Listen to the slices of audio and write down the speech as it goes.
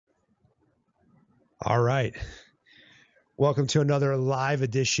All right. Welcome to another live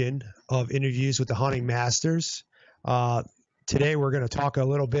edition of Interviews with the Hunting Masters. Uh, Today we're going to talk a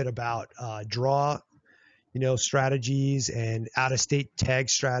little bit about draw, strategies and out-of-state tag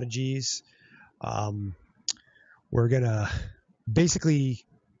strategies. We're going to basically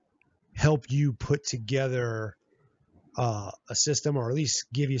help you put together a system, or at least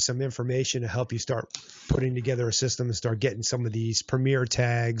give you some information to help you start putting together a system and start getting some of these premier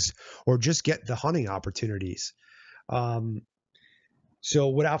tags, or just get the hunting opportunities. So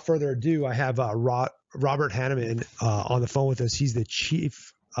without further ado, I have Robert Hanneman on the phone with us. He's the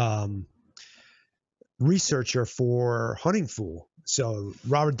chief researcher for Hunting Fool. So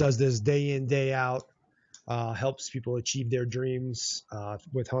Robert does this day in, day out, helps people achieve their dreams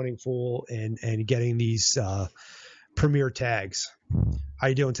with Hunting Fool and getting these premier tags. How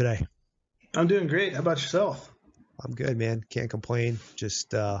you doing today? I'm doing great. How about yourself? I'm good, man. Can't complain.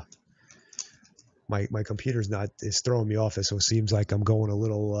 Just my computer's is throwing me off, so it seems like I'm going a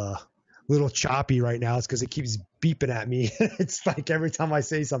little choppy right now. It's because it keeps beeping at me. It's like every time I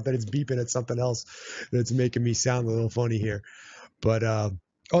say something, it's beeping at something else. It's making me sound a little funny here. But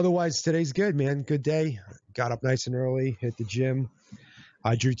otherwise, today's good, man. Good day. Got up nice and early, hit the gym.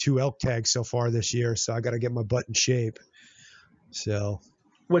 I drew 2 elk tags so far this year, so I got to get my butt in shape. So,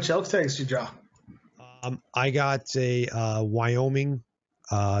 which elk tags did you draw? I got a Wyoming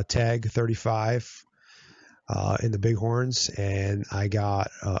tag 35 in the bighorns, and I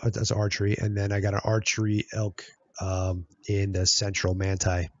got that's archery, and then I got an archery elk in the central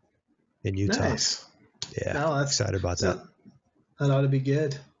Manti in Utah. Nice. Yeah, no, that's excited about that. That ought to be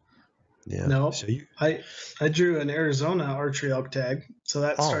good. Yeah. No, so I drew an Arizona archery elk tag, so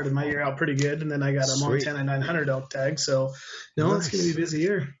that started my year out pretty good, and then I got a Montana 900 elk tag. So it's going to be a busy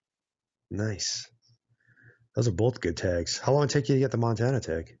year. Nice. Those are both good tags. How long did it take you to get the Montana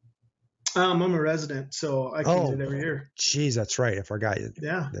tag? I'm a resident, so I can get it every year. Geez, that's right. I forgot you.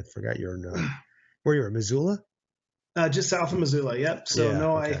 Yeah. I forgot you're in, where you were, Missoula? Just south of Missoula, yep. So,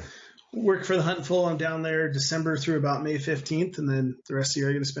 okay. I work for the Huntin Fool. I'm down there December through about May 15th, and then the rest of the year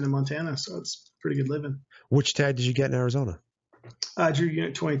I'm going to spend in Montana, so it's pretty good living. Which tag did you get in Arizona? I drew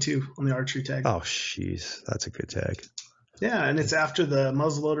Unit 22 on the archery tag. Oh, jeez. That's a good tag. Yeah, and it's after the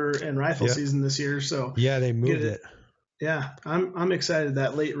muzzleloader and rifle season this year, so yeah, they moved it. Yeah, I'm excited.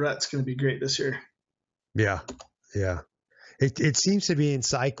 That late rut's going to be great this year. Yeah. It seems to be in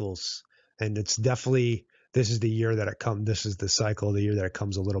cycles, and it's definitely this is the year that it comes. This is the cycle of the year that it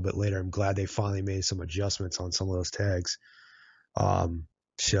comes a little bit later. I'm glad they finally made some adjustments on some of those tags.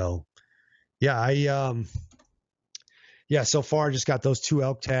 So so far I just got those 2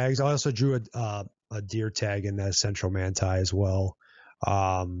 elk tags. I also drew a deer tag in the central Manti as well.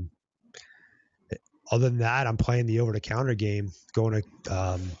 Other than that, I'm playing the over-the-counter game. Gonna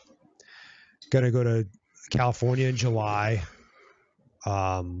go to California in July,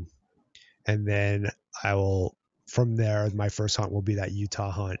 and then I will. From there, my first hunt will be that Utah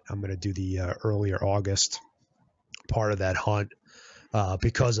hunt. I'm gonna do the earlier August part of that hunt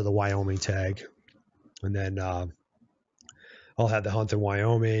because of the Wyoming tag, and then I'll have the hunt in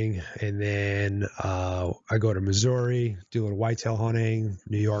Wyoming, and then I go to Missouri, do a little whitetail hunting,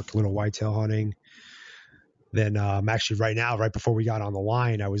 New York, little whitetail hunting. Then actually right now, right before we got on the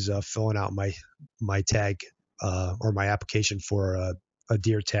line, I was filling out my tag or my application for a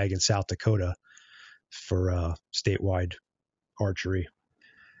deer tag in South Dakota for statewide archery.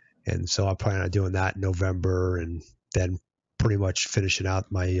 And so I plan on doing that in November, and then pretty much finishing out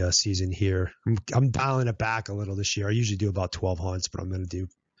my season here. I'm dialing it back a little this year. I usually do about 12 hunts, but I'm going to do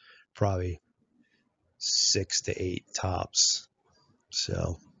probably 6 to 8 tops.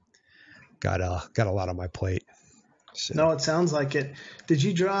 So got a lot on my plate. So. No, it sounds like it. Did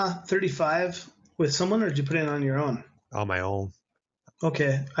you draw 35 with someone, or did you put it on your own? On my own.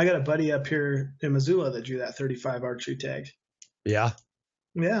 Okay. I got a buddy up here in Missoula that drew that 35 archery tag. Yeah.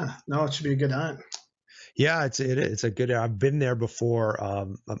 Yeah. No, it should be a good hunt. Yeah, it's a good. I've been there before.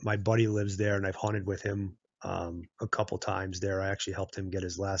 My buddy lives there, and I've hunted with him a couple times there. I actually helped him get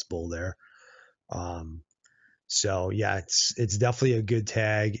his last bull there. So yeah, it's definitely a good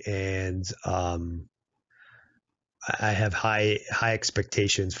tag, and I have high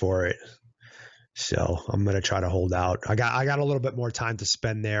expectations for it. So I'm gonna try to hold out. I got a little bit more time to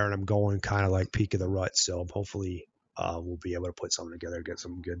spend there, and I'm going kind of like peak of the rut. So hopefully we'll be able to put something together, get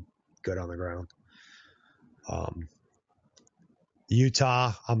some good on the ground.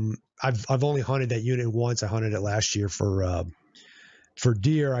 Utah, I've only hunted that unit once. I hunted it last year for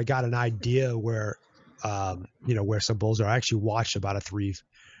deer. I got an idea where where some bulls are. I actually watched about a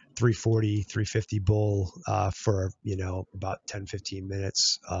 340, 350 bull for about 10, 15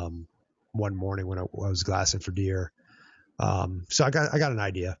 minutes one morning when I was glassing for deer. So I got an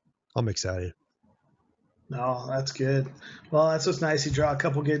idea. I'm excited. No, that's good. Well, that's what's nice. You draw a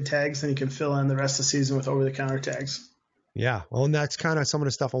couple good tags, then you can fill in the rest of the season with over-the-counter tags. Yeah, well, and that's kind of some of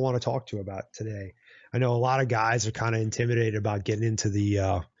the stuff I want to talk to you about today. I know a lot of guys are kind of intimidated about getting into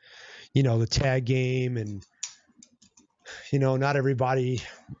the, the tag game, and not everybody,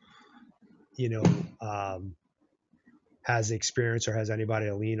 has experience or has anybody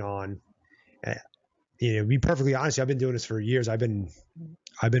to lean on. To be perfectly honest, I've been doing this for years. I've been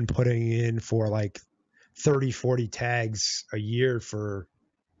putting in for like 30, 40 tags a year for,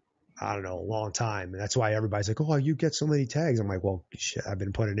 I don't know, a long time. And that's why everybody's like, oh, you get so many tags. I'm like, well, shit, I've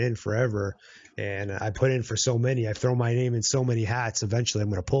been putting in forever. And I put in for so many. I've thrown my name in so many hats. Eventually, I'm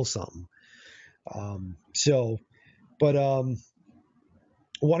going to pull something.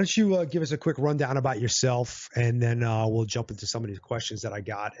 Why don't you give us a quick rundown about yourself, and then we'll jump into some of these questions that I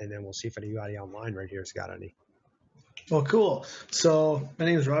got, and then we'll see if anybody online right here has got any. Well, cool. So my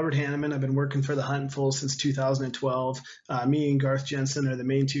name is Robert Hanneman. I've been working for the Huntin since 2012. Me and Garth Jensen are the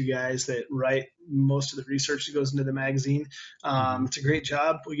main two guys that write most of the research that goes into the magazine. It's a great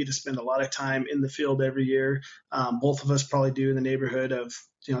job. We get to spend a lot of time in the field every year. Both of us probably do in the neighborhood of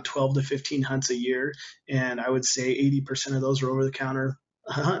 12 to 15 hunts a year, and I would say 80% of those are over-the-counter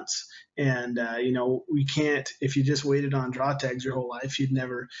hunts. And we can't, if you just waited on draw tags your whole life, you'd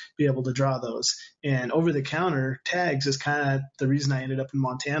never be able to draw those. And over the counter tags is kind of the reason I ended up in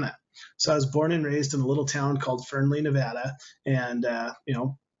Montana. So I was born and raised in a little town called Fernley, Nevada, and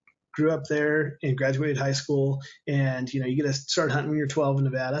grew up there and graduated high school. And you get to start hunting when you're 12 in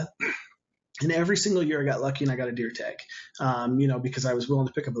Nevada. And every single year I got lucky and I got a deer tag, because I was willing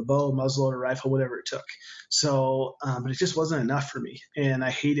to pick up a bow, muzzleloader, rifle, whatever it took. So, but it just wasn't enough for me. And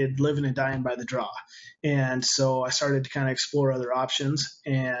I hated living and dying by the draw. And so I started to kind of explore other options.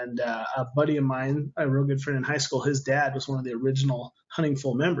 And a buddy of mine, a real good friend in high school, his dad was one of the original Hunting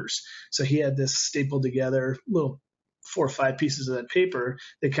Full members. So he had this stapled together little 4 or 5 pieces of that paper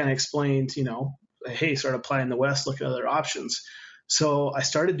that kind of explained, hey, start applying the West, look at other options. So I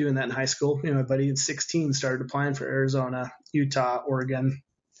started doing that in high school. My buddy at 16 started applying for Arizona, Utah, Oregon,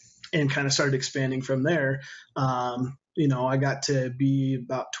 and kind of started expanding from there. I got to be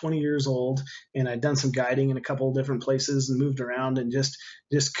about 20 years old, and I'd done some guiding in a couple of different places and moved around and just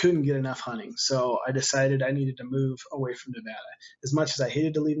couldn't get enough hunting. So I decided I needed to move away from Nevada. As much as I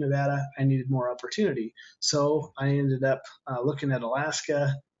hated to leave Nevada, I needed more opportunity. So I ended up looking at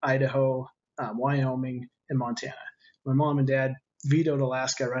Alaska, Idaho, Wyoming, and Montana. My mom and dad vetoed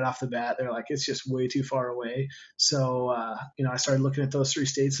Alaska right off the bat. They're like, it's just way too far away. So, I started looking at those 3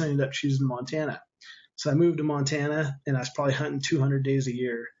 states and I ended up choosing Montana. So I moved to Montana and I was probably hunting 200 days a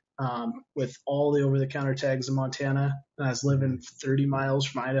year with all the over-the-counter tags in Montana. And I was living 30 miles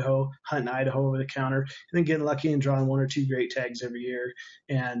from Idaho, hunting Idaho over the counter, and then getting lucky and drawing 1 or 2 great tags every year.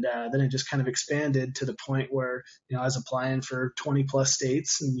 And then it just kind of expanded to the point where, I was applying for 20 plus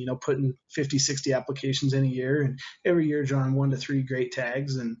states and, putting 50, 60 applications in a year, and every year drawing 1 to 3 great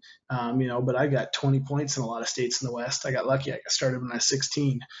tags. And, but I got 20 points in a lot of states in the West. I got lucky. I got started when I was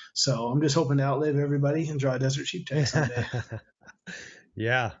 16. So I'm just hoping to outlive everybody and draw a desert sheep tag someday.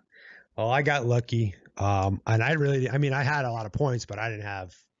 Yeah. Well, I got lucky. And I had a lot of points, but I didn't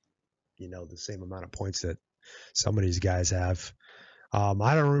have, the same amount of points that some of these guys have.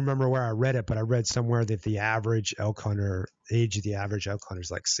 I don't remember where I read it, but I read somewhere that the average age of the average elk hunter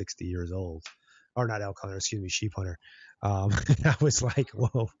is like 60 years old. Or not elk hunter, excuse me, sheep hunter. I was like,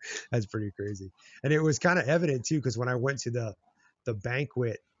 whoa, that's pretty crazy. And it was kind of evident too, because when I went to the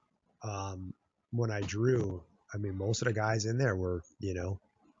banquet, when I drew, most of the guys in there were,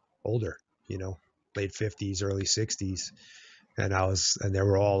 older, late 50s, early 60s. And they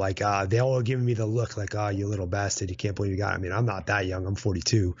were all like, they all were giving me the look like, you little bastard, you can't believe you got it. I'm not that young. I'm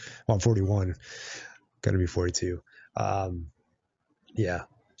 42. Well, I'm 41. Gonna be 42. Yeah.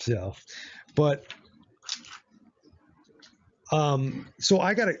 So, but, so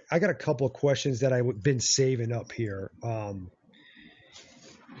I got a couple of questions that I've been saving up here.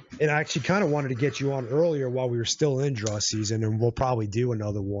 And I actually kind of wanted to get you on earlier while we were still in draw season, and we'll probably do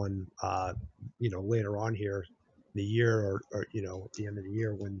another one, later on here in the year or at the end of the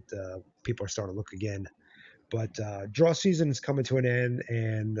year when people are starting to look again. But draw season is coming to an end,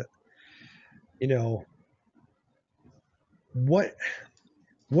 and what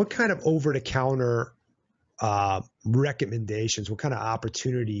kind of over-the-counter recommendations, what kind of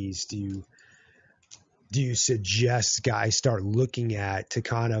opportunities do you suggest guys start looking at to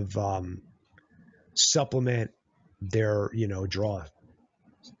kind of supplement their, draw?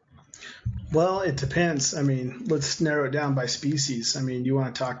 Well, it depends. I mean, let's narrow it down by species. I mean, do you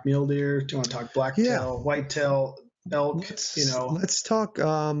want to talk mule deer? Do you want to talk Yeah, blacktail, whitetail, elk? You let's know, let's talk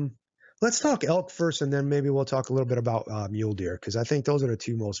let's talk elk first, and then maybe we'll talk a little bit about mule deer because I think those are the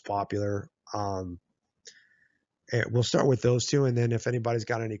two most popular. And we'll start with those two, and then if anybody's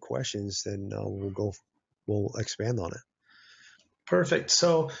got any questions, then we'll expand on it. perfect.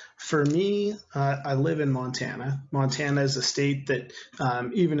 So for me, I live in Montana. Montana is a state that,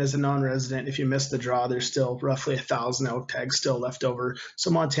 even as a non-resident, if you miss the draw, there's still roughly 1,000 elk tags still left over. So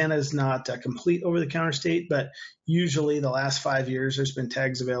Montana is not a complete over-the-counter state, but usually the last 5 years there's been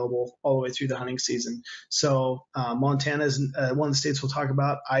tags available all the way through the hunting season. So Montana is one of the states we'll talk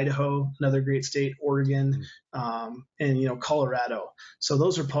about. Idaho, another great state. Oregon, and Colorado. So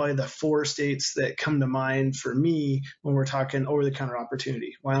those are probably the four states that come to mind for me when we're talking over-the-counter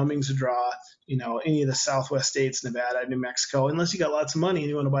opportunity. Wyoming's a draw. Any of the Southwest states, Nevada, New Mexico, unless you got lots of money and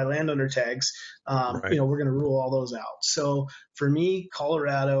you want to buy landowner tags, Right. we're going to rule all those out. So for me,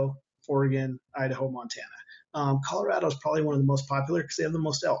 Colorado, Oregon, Idaho, Montana. Colorado is probably one of the most popular because they have the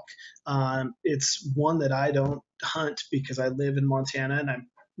most elk. It's one that I don't hunt because I live in Montana and I'm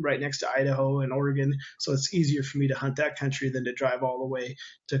right next to Idaho and Oregon, so it's easier for me to hunt that country than to drive all the way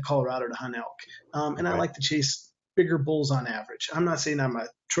to Colorado to hunt elk. And I Right. like to chase bigger bulls on average. I'm not saying I'm a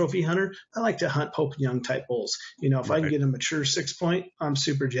trophy hunter. I like to hunt Pope and Young type bulls. If I can Right. get a mature 6 point, I'm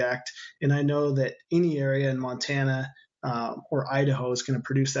super jacked. And I know that any area in Montana or Idaho is going to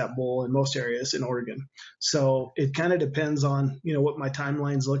produce that bull in most areas in Oregon. So it kind of depends on what my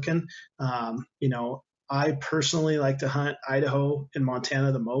timeline's looking. I personally like to hunt Idaho and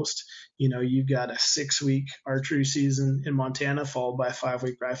Montana the most. You've got a 6 week archery season in Montana, followed by a 5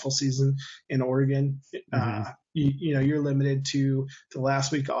 week rifle season in Oregon. Mm-hmm. You're limited to the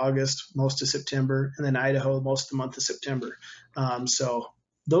last week of August, most of September, and then Idaho, most of the month of September. So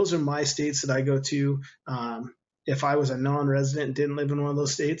those are my states that I go to. If I was a non-resident and didn't live in one of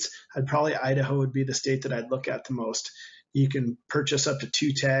those states, I'd probably Idaho would be the state that I'd look at the most. You can purchase up to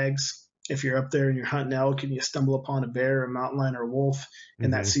 2 tags. If you're up there and you're hunting elk and you stumble upon a bear, a mountain lion, or a wolf,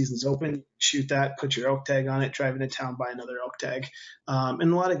 and that Mm-hmm. season's open, shoot that, put your elk tag on it, drive into town, buy another elk tag.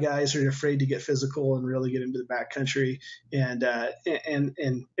 And a lot of guys are afraid to get physical and really get into the backcountry.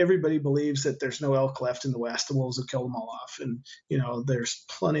 And everybody believes that there's no elk left in the West. The wolves have killed them all off, and there's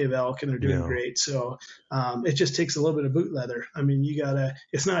plenty of elk, and they're doing Yeah. great. So it just takes a little bit of boot leather. I mean, you gotta.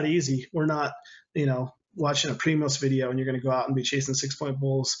 It's not easy. We're not, watching a Primos video and you're going to go out and be chasing 6 point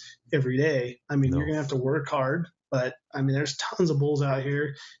bulls every day. I mean, you're No. going to have to work hard, but I mean, there's tons of bulls out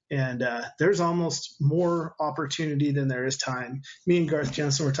here, and there's almost more opportunity than there is time. Me and Garth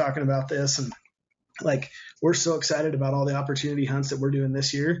Jensen were talking about this, and like we're so excited about all the opportunity hunts that we're doing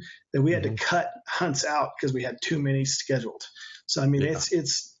this year that we had to Mm-hmm. cut hunts out because we had too many scheduled. So I mean, Yeah.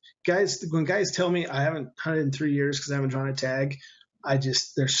 it's guys, when guys tell me I haven't hunted in 3 years because I haven't drawn a tag,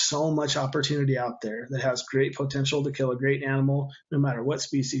 there's so much opportunity out there that has great potential to kill a great animal, no matter what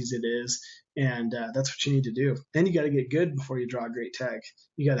species it is. And that's what you need to do. Then you got to get good before you draw a great tag.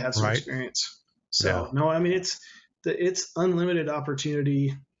 You got to have some Right. experience. Yeah. So no, I mean, it's unlimited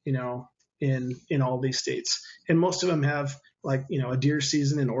opportunity, in all these states. And most of them have like, a deer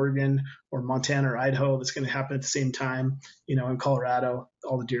season in Oregon or Montana or Idaho that's going to happen at the same time. In Colorado,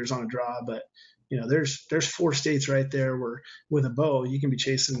 all the deer's on a draw, but there's 4 states right there where with a bow you can be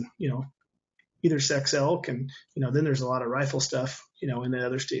chasing, either sex elk, and then there's a lot of rifle stuff, in the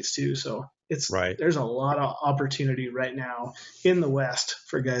other states too. So Right. there's a lot of opportunity right now in the West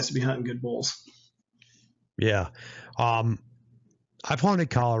for guys to be hunting good bulls. Yeah. Um, I've hunted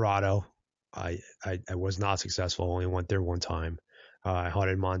Colorado. I was not successful. Only went there one time. I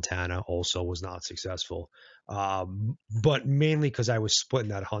hunted Montana. Also was not successful. But mainly because I was splitting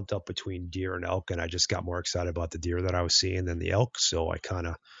that hunt up between deer and elk, and I just got more excited about the deer that I was seeing than the elk. So I kind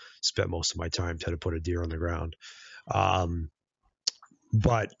of spent most of my time trying to put a deer on the ground. Um,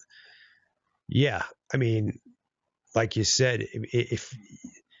 but yeah, I mean, like you said, if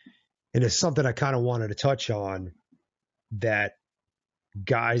and it's something I kind of wanted to touch on that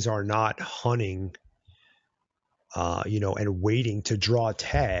guys are not hunting, and waiting to draw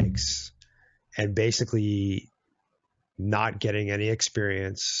tags and basically not getting any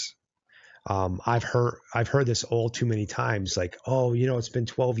experience. I've heard this all too many times, like, oh, it's been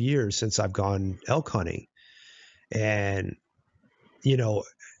 12 years since I've gone elk hunting. And,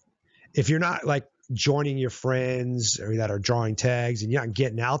 if you're not like joining your friends or that are drawing tags and you're not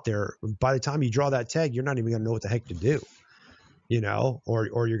getting out there, by the time you draw that tag, you're not even going to know what the heck to do.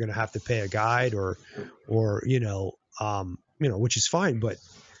 Or you're going to have to pay a guide or, which is fine, but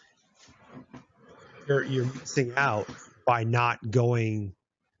you're missing out by not going,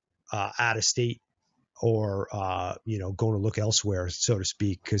 out of state or going to look elsewhere, so to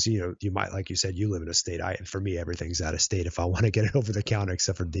speak, because you might, like you said, you live in a state. For me, everything's out of state if I want to get it over the counter,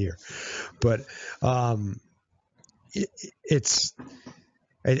 except for deer. But it's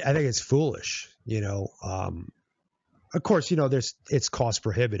I think it's foolish. Of course, it's cost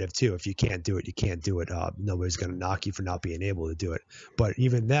prohibitive too. If you can't do it, you can't do it. Nobody's going to knock you for not being able to do it. But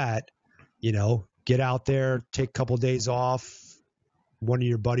even that, get out there, take a couple of days off. One of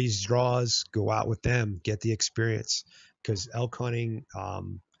your buddies draws, go out with them, get the experience. Because elk hunting,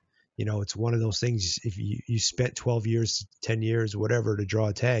 it's one of those things. If you spent 12 years, 10 years, whatever, to draw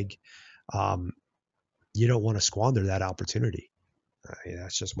a tag, you don't want to squander that opportunity.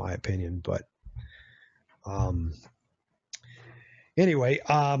 That's just my opinion. But anyway,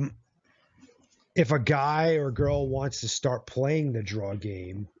 if a guy or girl wants to start playing the draw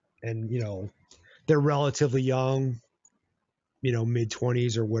game and, they're relatively young, mid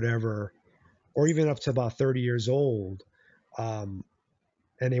 20s or whatever, or even up to about 30 years old, and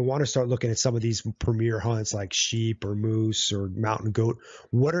they want to start looking at some of these premier hunts like sheep or moose or mountain goat,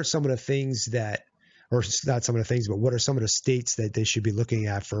 what are some of the things that, or not some of the things, but what are some of the states that they should be looking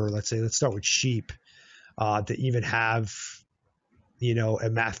at for, let's start with sheep, to even have, a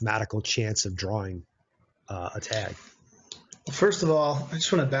mathematical chance of drawing a tag? First of all, I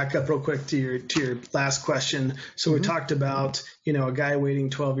just want to back up real quick to your last question. So we talked about, a guy waiting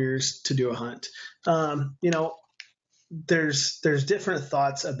 12 years to do a hunt. There's different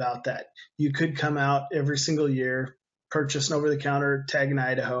thoughts about that. You could come out every single year, purchase an over-the-counter tag in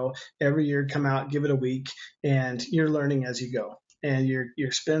Idaho. Every year, come out, give it a week, and you're learning as you go. And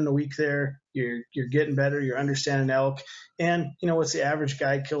you're spending a week there. You're getting better. You're understanding elk. And what's the average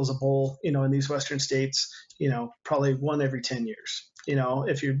guy kills a bull? In these western states, probably one every 10 years.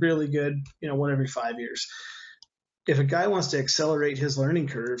 If you're really good, one every 5 years. If a guy wants to accelerate his learning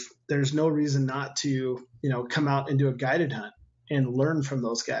curve, there's no reason not to, come out and do a guided hunt and learn from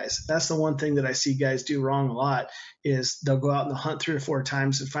those guys. That's the one thing that I see guys do wrong a lot is they'll go out and they'll hunt 3 or 4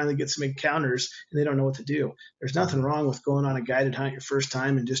 times and finally get some encounters and they don't know what to do. There's nothing wrong with going on a guided hunt your first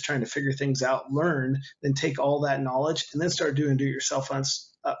time and just trying to figure things out, learn, then take all that knowledge and then start doing do-it-yourself hunts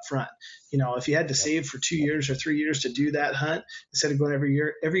up front. If you had to save for 2 years or 3 years to do that hunt, instead of going every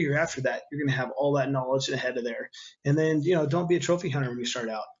year after that, you're going to have all that knowledge ahead of there. And then, don't be a trophy hunter when you start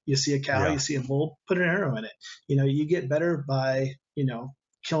out. You see a cow, you see a bull, put an arrow in it. You get better by,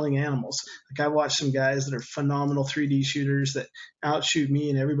 killing animals. Like I watched some guys that are phenomenal 3D shooters that outshoot me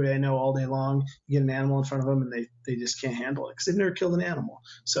and everybody I know all day long. You get an animal in front of them and they just can't handle it because they've never killed an animal.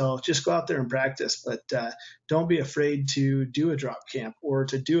 So just go out there and practice, but don't be afraid to do a drop camp or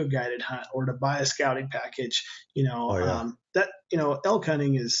to do a guided hunt or to buy a scouting package. Elk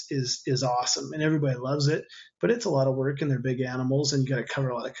hunting is awesome and everybody loves it, but it's a lot of work and they're big animals and you got to cover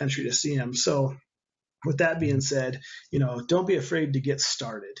a lot of country to see them. So with that being said, don't be afraid to get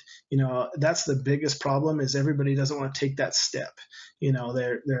started. That's the biggest problem is everybody doesn't want to take that step.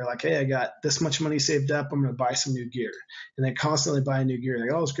 They're like, hey, I got this much money saved up. I'm going to buy some new gear. And they constantly buy new gear. They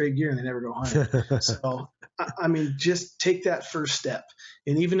go, oh, it's great gear. And they never go hunting. So, just take that first step.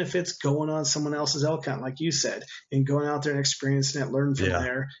 And even if it's going on someone else's elk hunt, like you said, and going out there and experiencing it, learn from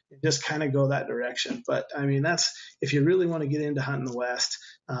there, and just kind of go that direction. But that's, if you really want to get into hunting the West,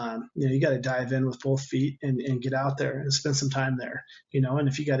 you got to dive in with both feet and get out there and spend some time there, and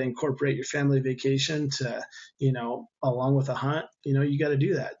if you got to incorporate your family vacation to, along with a hunt, you got to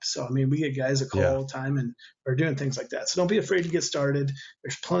do that. So, we get guys that call all the time and are doing things like that. So don't be afraid to get started.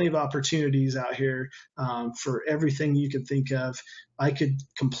 There's plenty of opportunities out here for everything you can think of. I could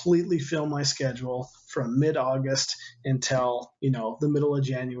completely fill my schedule from mid-August until, the middle of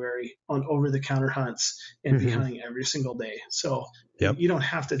January on over-the-counter hunts and be hunting every single day. So you don't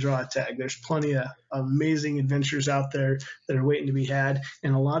have to draw a tag. There's plenty of amazing adventures out there that are waiting to be had.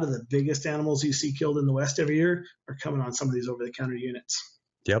 And a lot of the biggest animals you see killed in the West every year are coming on some of these over-the-counter units.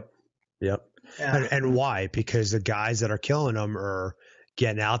 Yep. Yeah. And why? Because the guys that are killing them are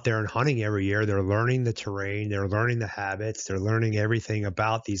getting out there and hunting every year. They're learning the terrain. They're learning the habits. They're learning everything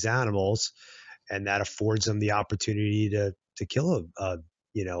about these animals. And that affords them the opportunity to kill a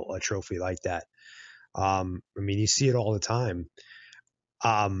trophy like that. You see it all the time.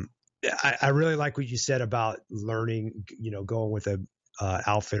 I really like what you said about learning, going with a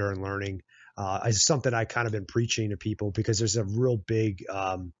outfitter and learning. It's something I kind of been preaching to people because there's a real big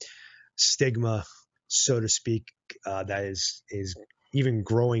stigma, so to speak, that is even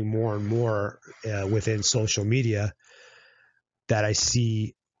growing more and more within social media, that I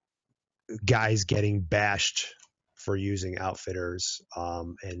see guys getting bashed for using outfitters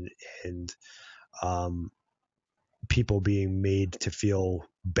and people being made to feel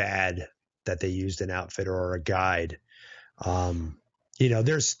bad that they used an outfitter or a guide.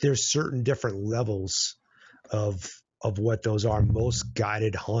 There's certain different levels of what those are. Most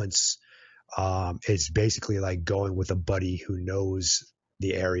guided hunts, it's basically like going with a buddy who knows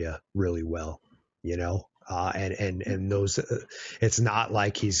the area really well, and knows it's not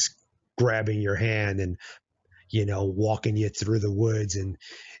like he's grabbing your hand and walking you through the woods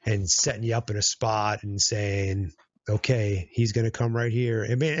and setting you up in a spot and saying, okay, he's going to come right here.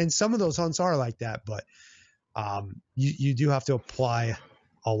 I mean, and some of those hunts are like that, but you do have to apply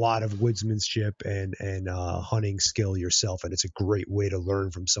a lot of woodsmanship and hunting skill yourself, and it's a great way to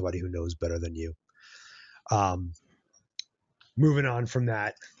learn from somebody who knows better than you. Moving on from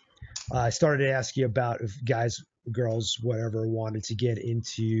that, I started to ask you about if guys, girls, whatever, wanted to get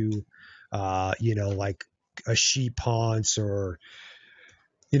into, like a sheep hunt or,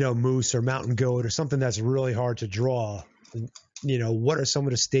 moose or mountain goat or something that's really hard to draw. What are some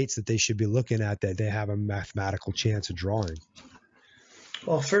of the states that they should be looking at that they have a mathematical chance of drawing?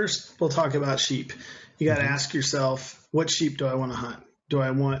 Well, first we'll talk about sheep. You got to ask yourself, what sheep do I want to hunt? Do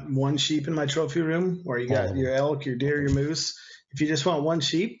I want one sheep in my trophy room, or you got your elk, your deer, your moose? If you just want one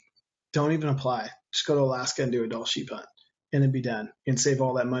sheep, don't even apply. Just go to Alaska and do a Dall sheep hunt, and then be done and save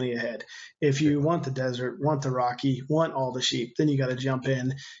all that money ahead. If you want the desert, want the Rocky, want all the sheep, then you got to jump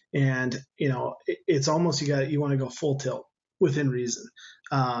in, and it's almost you want to go full tilt within reason.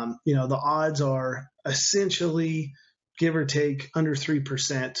 The odds are essentially, give or take, under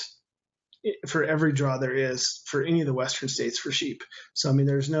 3% for every draw there is for any of the Western states for sheep. So, I mean,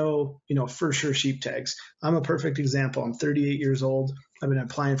 there's no, for sure sheep tags. I'm a perfect example. I'm 38 years old. I've been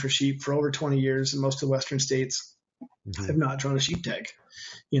applying for sheep for over 20 years in most of the Western states. I've not drawn a sheep tag.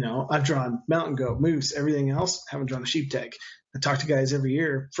 I've drawn mountain goat, moose, everything else. Haven't drawn a sheep tag. I talk to guys every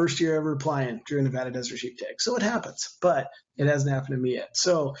year. First year ever applying, drew a Nevada Desert sheep tag. So it happens, but it hasn't happened to me yet.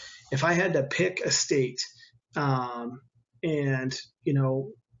 So if I had to pick a state,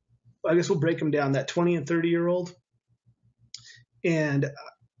 I guess we'll break them down, that 20 and 30-year-old. And,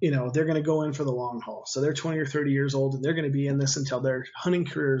 they're going to go in for the long haul. So they're 20 or 30 years old, and they're going to be in this until their hunting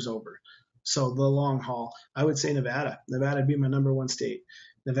career is over. So the long haul, I would say Nevada. Nevada would be my number one state.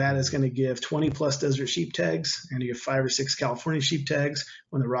 Nevada is going to give 20 plus desert sheep tags. They're going to give 5 or 6 California sheep tags.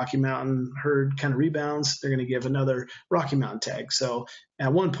 When the Rocky Mountain herd kind of rebounds, they're going to give another Rocky Mountain tag. So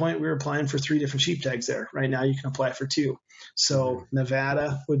at one point we were applying for 3 different sheep tags there. Right now you can apply for 2. So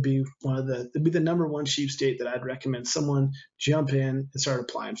Nevada would be the number one sheep state that I'd recommend someone jump in and start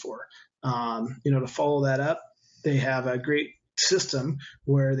applying for. To follow that up, they have a great system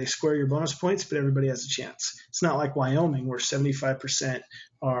where they square your bonus points, but everybody has a chance. It's not like Wyoming where 75%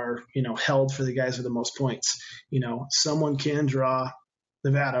 are, held for the guys with the most points. Someone can draw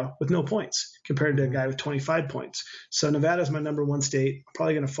Nevada with no points compared to a guy with 25 points. So Nevada is my number one state. I'm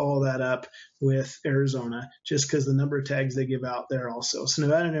probably going to follow that up with Arizona just because the number of tags they give out there also. So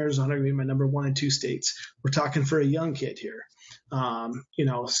Nevada and Arizona are going to be my number 1 and 2 states. We're talking for a young kid here.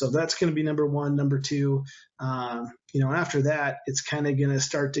 So that's going to be number 1, number 2. After that, it's kind of going to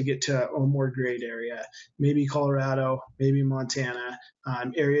start to get to a more grade area, maybe Colorado, maybe Montana,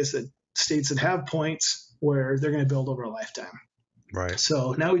 states that have points where they're going to build over a lifetime. Right.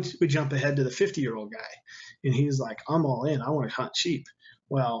 So now we jump ahead to the 50-year-old guy, and he's like, I'm all in. I want to hunt sheep.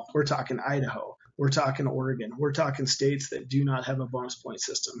 Well, we're talking Idaho. We're talking Oregon. We're talking states that do not have a bonus point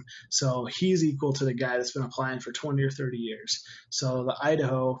system. So he's equal to the guy that's been applying for 20 or 30 years. So the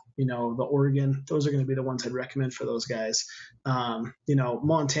Idaho, the Oregon, those are going to be the ones I'd recommend for those guys.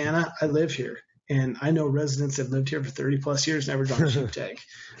 Montana, I live here. And I know residents that have lived here for 30 plus years, never drawn a sheep tag.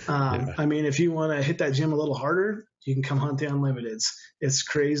 I mean, if you want to hit that gym a little harder, you can come hunt the Unlimiteds. It's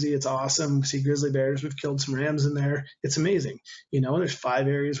crazy. It's awesome. We see grizzly bears. We've killed some rams in there. It's amazing. There's 5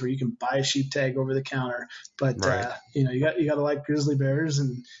 areas where you can buy a sheep tag over the counter, but you got to like grizzly bears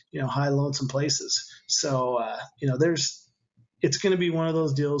and, high lonesome places. So, it's going to be one of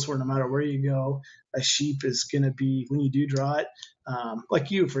those deals where no matter where you go, a sheep is going to be, when you do draw it,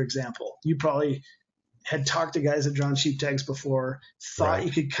 like you, for example, you probably had talked to guys that drawn sheep tags before, thought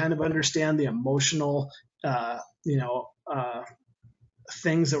you could kind of understand the emotional,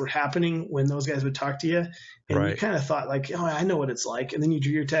 things that were happening when those guys would talk to you. And you kind of thought like, oh, I know what it's like. And then you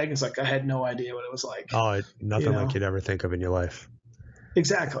drew your tag and it's like, I had no idea what it was like. Oh, nothing like you'd ever think of in your life.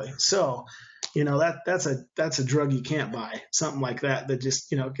 Exactly. So, that's a drug you can't buy, something like that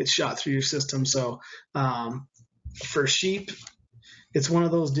just, gets shot through your system. So, for sheep, it's one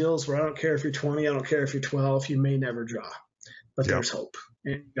of those deals where I don't care if you're 20, I don't care if you're 12, you may never draw. but Yep. there's hope.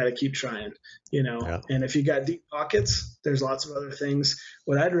 And you got to keep trying, you know. Yeah. And if you got deep pockets, there's lots of other things.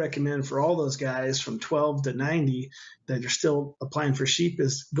 What I'd recommend for all those guys from 12 to 90 that are still applying for sheep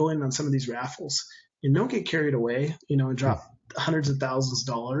is going on some of these raffles. And don't get carried away, you know, and drop hundreds of thousands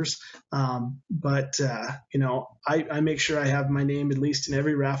of dollars. But you know, I make sure I have my name at least in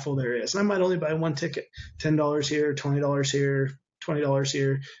every raffle there is. And I might only buy one ticket, $10 here, $20 here, $20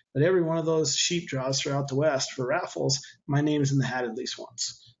 here. But every one of those sheep draws throughout the West for raffles, my name's in the hat at least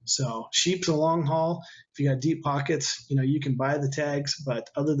once. So sheep's a long haul. If you got deep pockets, you know, you can buy the tags. But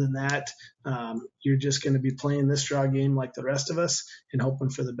other than that, you're just going to be playing this draw game like the rest of us and hoping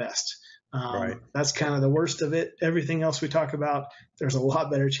for the best. Right. That's kind of the worst of it. Everything else we talk about, there's a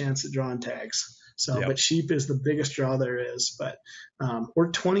lot better chance at drawing tags. So, Yep. but sheep is the biggest draw there is. But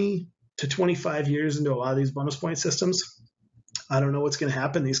we're 20 to 25 years into a lot of these bonus point systems. I don't know what's going to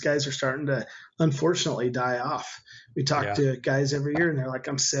happen. These guys are starting to, unfortunately, die off. We talk to guys every year, and they're like,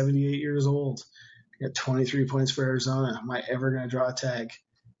 I'm 78 years old. I got 23 points for Arizona. Am I ever going to draw a tag?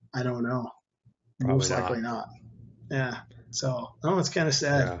 I don't know. Probably Most likely not. Yeah. So, no, it's kind of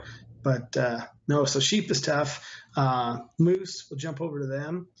sad. Yeah. But no, so sheep is tough. Moose, we'll jump over to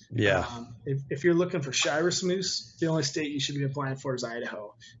them. Yeah. If you're looking for Shiras moose, the only state you should be applying for is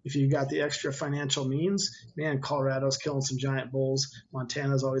Idaho. If you got the extra financial means, man, Colorado's killing some giant bulls.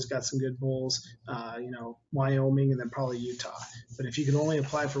 Montana's always got some good bulls. You know, Wyoming, and then probably Utah. But if you could only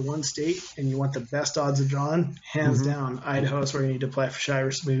apply for one state and you want the best odds of drawing, hands down, Idaho is where you need to apply for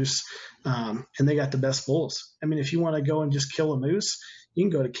Shiras moose. And they got the best bulls. I mean, if you want to go and just kill a moose, you can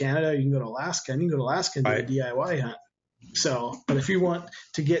go to Canada, you can go to Alaska, and you can go to Alaska and do a DIY hunt. So, but if you want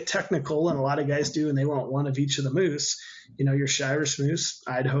to get technical, and a lot of guys do, and they want one of each of the moose, you know, your Shiras moose,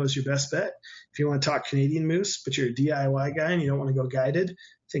 Idaho is your best bet. If you want to talk Canadian moose, but you're a DIY guy and you don't want to go guided,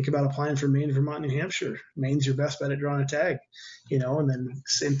 think about applying for Maine, Vermont, New Hampshire. Maine's your best bet at drawing a tag, you know, and then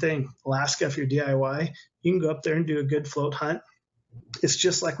same thing, Alaska, if you're DIY, you can go up there and do a good float hunt. It's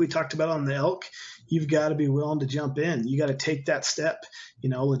just like we talked about on the elk. You've got to be willing to jump in. You got to take that step, you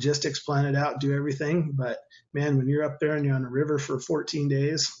know, logistics, plan it out, do everything. But man, when you're up there and you're on a river for 14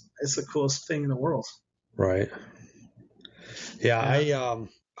 days, it's the coolest thing in the world. Right. Yeah.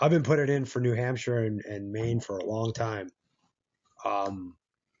 I've been putting in for New Hampshire and Maine for a long time. Got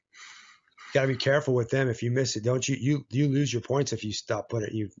to be careful with them. If you miss it, don't you lose your points if you stop putting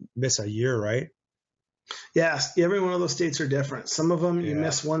it. You miss a year, right? Yes, every one of those states are different. Some of them you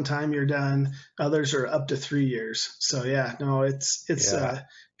miss one time, you're done. Others are up to 3 years. So yeah, no, it's a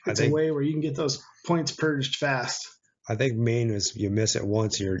way where you can get those points purged fast. I think Maine is you miss it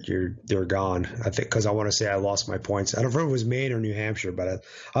once, they're gone. I think because I want to say I lost my points. I don't know if it was Maine or New Hampshire, but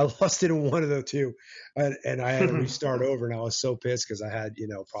I lost it in one of the two, and I had to restart over, and I was so pissed because I had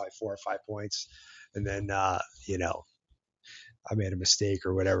probably 4 or 5 points, and then I made a mistake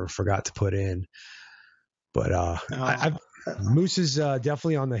or whatever, forgot to put in. But moose is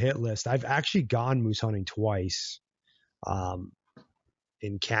definitely on the hit list. I've actually gone moose hunting twice,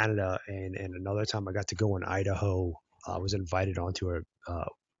 in Canada, and another time I got to go in Idaho. I was invited onto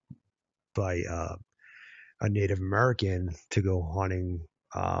by a Native American to go hunting.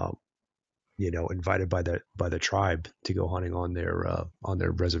 Invited by the tribe to go hunting on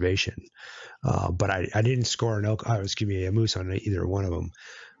their reservation. But I didn't score an elk. A moose on either one of them.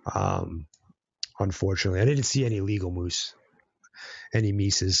 Unfortunately, I didn't see any legal moose, any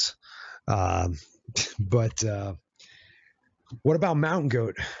mises. But what about mountain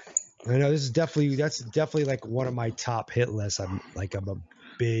goat? I know that's definitely like one of my top hit lists. I'm a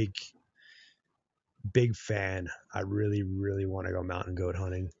big fan. I really, really want to go mountain goat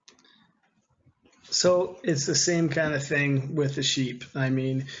hunting. So it's the same kind of thing with the sheep. I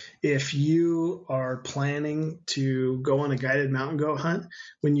mean, if you are planning to go on a guided mountain goat hunt,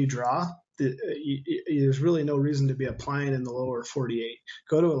 when you draw, there's really no reason to be applying in the lower 48.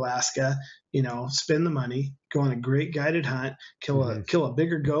 Go to Alaska, spend the money, go on a great guided hunt, kill a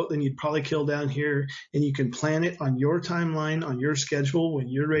bigger goat than you'd probably kill down here, and you can plan it on your timeline, on your schedule when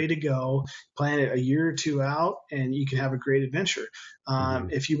you're ready to go. Plan it a year or two out, and you can have a great adventure.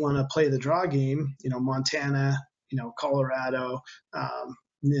 If you want to play the draw game, Montana, Colorado,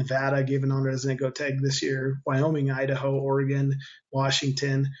 Nevada gave a non-resident goat tag this year, Wyoming, Idaho, Oregon,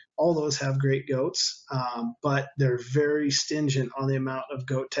 Washington, all those have great goats, but they're very stingent on the amount of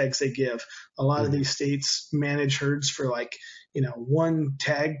goat tags they give. A lot of these states manage herds for one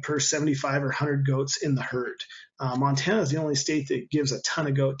tag per 75 or 100 goats in the herd. Montana is the only state that gives a ton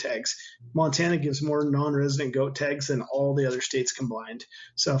of goat tags. Montana gives more non-resident goat tags than all the other states combined.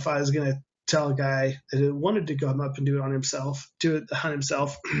 So if I was going to tell a guy that wanted to go up and do it on himself, hunt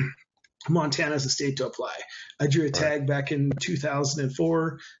himself, Montana is a state to apply. I drew a Right. tag back in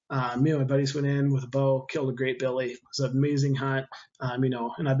 2004. Me and my buddies went in with a bow, killed a great billy. It was an amazing hunt,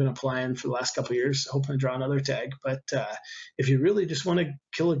 and I've been applying for the last couple of years, hoping to draw another tag. But if you really just want to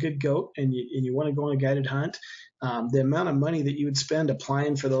kill a good goat and you want to go on a guided hunt, the amount of money that you would spend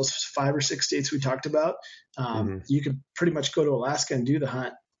applying for those 5 or 6 states we talked about, Hmm. you could pretty much go to Alaska and do the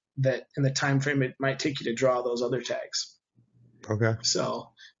hunt that in the time frame it might take you to draw those other tags. Okay. So,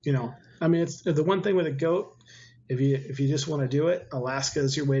 it's the one thing with a goat. If you just want to do it, Alaska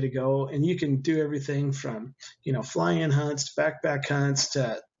is your way to go, and you can do everything from fly-in hunts to backpack hunts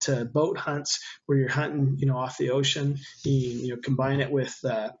to boat hunts where you're hunting off the ocean. You combine it with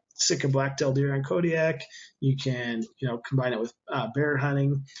Sitka black-tailed deer on Kodiak. You can combine it with bear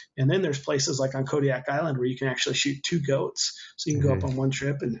hunting, and then there's places like on Kodiak Island where you can actually shoot 2 goats. So you can go Hmm. up on one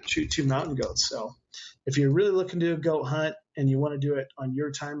trip and shoot 2 mountain goats. So if you're really looking to do a goat hunt and you want to do it on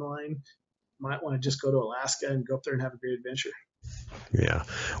your timeline, you might want to just go to Alaska and go up there and have a great adventure. Yeah.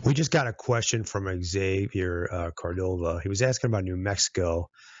 We just got a question from Xavier Cardova. He was asking about New Mexico.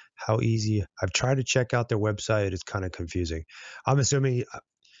 How easy? I've tried to check out their website. It's kind of confusing. I'm assuming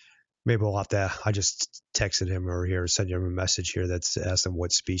maybe we'll have to. I just texted him over here, sent him a message here that's asked him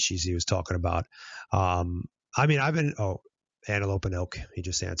what species he was talking about. I've been antelope and elk. He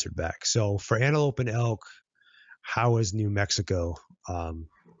just answered back. So for antelope and elk, how is New Mexico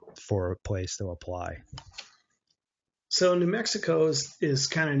for a place to apply? So New Mexico is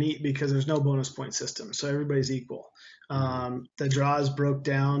kind of neat because there's no bonus point system, so everybody's equal. Hmm. The draws broke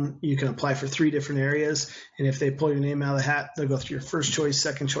down. You can apply for 3 different areas, and if they pull your name out of the hat, they'll go through your first choice,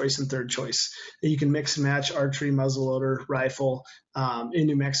 second choice, and third choice. And you can mix and match archery, muzzleloader, rifle. In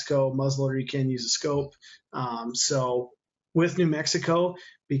New Mexico, muzzleloader you can use a scope. So with New Mexico,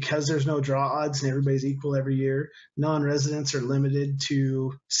 because there's no draw odds and everybody's equal every year, non-residents are limited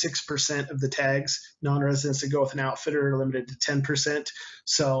to 6% of the tags. Non-residents that go with an outfitter are limited to 10%.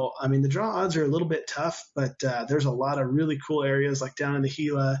 So, the draw odds are a little bit tough, but there's a lot of really cool areas like down in the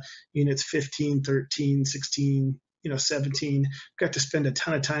Gila, units 15, 13, 16, 17. Got to spend a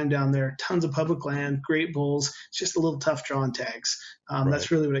ton of time down there, tons of public land, great bulls. It's just a little tough drawing tags. Right.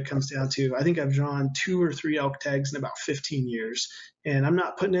 That's really what it comes down to. I think I've drawn 2 or 3 elk tags in about 15 years. And I'm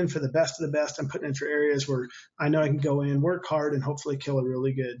not putting in for the best of the best. I'm putting in for areas where I know I can go in, work hard, and hopefully kill a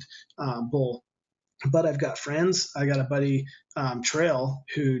really good bull. But I've got friends. I got a buddy, Trail,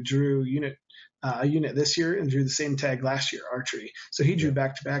 who drew a unit this year and drew the same tag last year, archery. So he drew Yeah.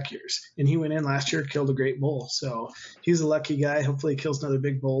 back-to-back years, and he went in last year, killed a great bull. So he's a lucky guy. Hopefully, he kills another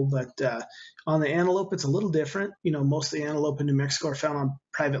big bull. But on the antelope, it's a little different. Most of the antelope in New Mexico are found on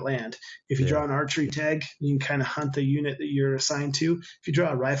private land. If you draw Yeah. an archery tag, you can kind of hunt the unit that you're assigned to. If you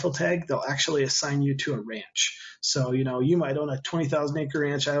draw a rifle tag, they'll actually assign you to a ranch. So you might own a 20,000-acre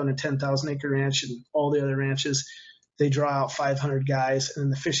ranch. I own a 10,000-acre ranch, and all the other ranches they draw out 500 guys, and then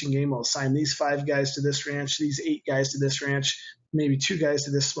the fishing game will assign these 5 guys to this ranch, these 8 guys to this ranch, maybe 2 guys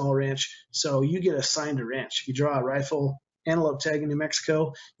to this small ranch. So you get assigned a ranch. If you draw a rifle antelope tag in New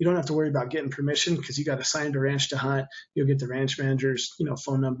Mexico, you don't have to worry about getting permission because you got assigned a ranch to hunt. You'll get the ranch manager's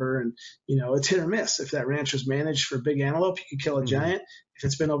phone number, and it's hit or miss. If that ranch was managed for big antelope, you could kill a Hmm. giant. If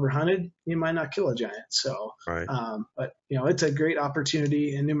it's been overhunted, you might not kill a giant. So, Right. but it's a great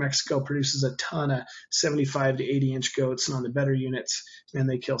opportunity, and New Mexico produces a ton of 75 to 80-inch goats, and on the better units, and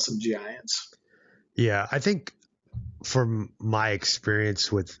they kill some giants. Yeah. I think from my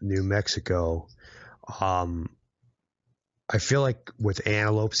experience with New Mexico, um, I feel like with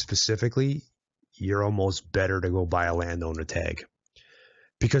antelope specifically, you're almost better to go buy a landowner tag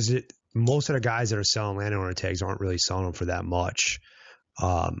because most of the guys that are selling landowner tags aren't really selling them for that much.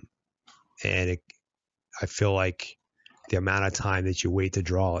 Um, and I feel like the amount of time that you wait to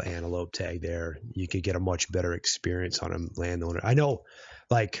draw an antelope tag there, you could get a much better experience on a landowner. I know,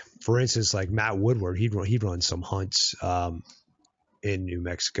 like for instance, like Matt Woodward, he'd run some hunts in New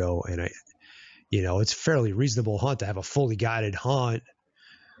Mexico, and it's a fairly reasonable hunt to have a fully guided hunt.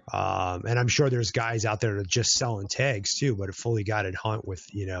 And I'm sure there's guys out there that are just selling tags too, but a fully guided hunt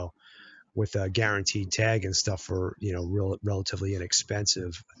with a guaranteed tag and stuff for relatively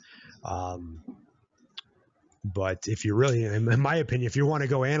inexpensive. Um, but if you really, in my opinion, if you want to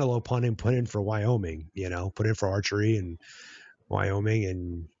go antelope hunting, put in for Wyoming. Put in for archery in Wyoming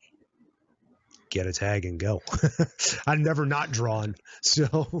and get a tag and go. I've never not drawn,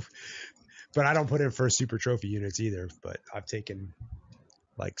 so but I don't put in for super trophy units either. But I've taken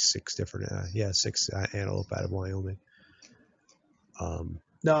like 6 different, 6 antelope out of Wyoming.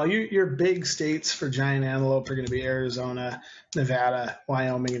 No, your big states for giant antelope are going to be Arizona, Nevada,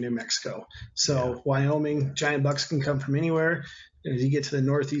 Wyoming, and New Mexico. Yeah. So Wyoming, giant bucks can come from anywhere. As you get to the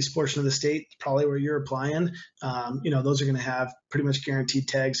northeast portion of the state, probably where you're applying, those are going to have pretty much guaranteed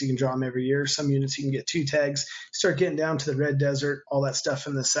tags. You can draw them every year. Some units you can get 2 tags. Start getting down to the red desert, all that stuff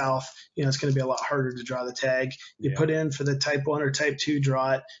in the south, it's going to be a lot harder to draw the tag. You put in for the type 1 or type 2,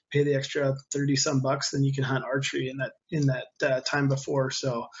 draw it, pay the extra 30 some bucks, then you can hunt archery in that time before.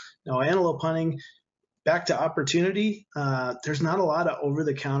 So no, antelope hunting, back to opportunity. There's not a lot of over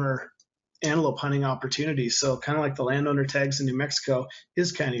the counter antelope hunting opportunities. So kind of like the landowner tags in New Mexico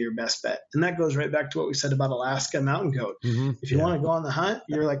is kind of your best bet. And that goes right back to what we said about Alaska mountain goat. Mm-hmm. If you want to go on the hunt,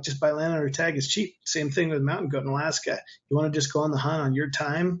 you're like, just buy landowner tag, is cheap. Same thing with mountain goat in Alaska. You want to just go on the hunt on your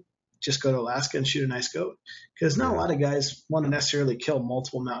time, just go to Alaska and shoot a nice goat. Because not a lot of guys want to necessarily kill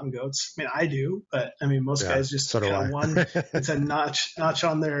multiple mountain goats. I mean, I do, but I mean, most guys just kind of one. It's a notch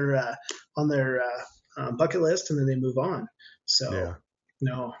on their bucket list, and then they move on. So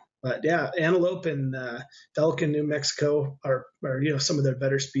no. But yeah, antelope and elk in New Mexico are some of their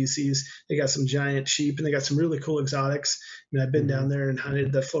better species. They got some giant sheep, and they got some really cool exotics. I mean, I've been down there and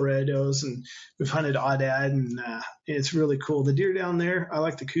hunted the Floredos, and we've hunted aoudad, and it's really cool. The deer down there, I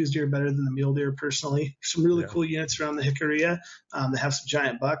like the Coues deer better than the mule deer personally. Some really cool units around the Jicarilla. They have some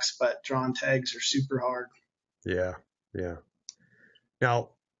giant bucks, but drawn tags are super hard. Yeah. Now,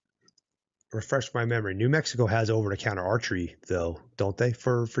 refresh my memory. New Mexico has over-the-counter archery, though, don't they,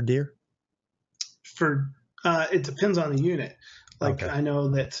 for deer? It depends on the unit. I know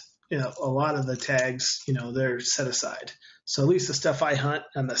that a lot of the tags, they're set aside. So at least the stuff I hunt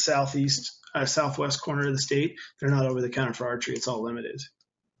on the southwest corner of the state, they're not over the counter for archery. It's all limited.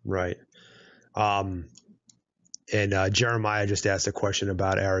 Right. And Jeremiah just asked a question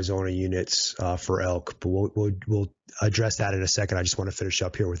about Arizona units for elk, but we'll address that in a second. I just want to finish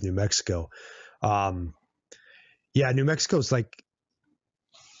up here with New Mexico. New Mexico's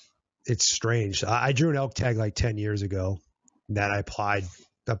it's strange. I drew an elk tag 10 years ago. Then I applied,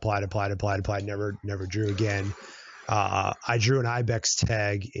 never drew again. I drew an ibex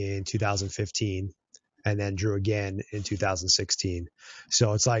tag in 2015 and then drew again in 2016.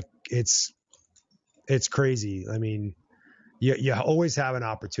 So it's crazy. I mean, you always have an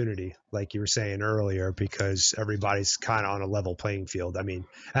opportunity, like you were saying earlier, because everybody's kind of on a level playing field. I mean,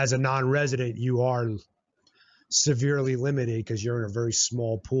 as a non-resident, you are severely limited because you're in a very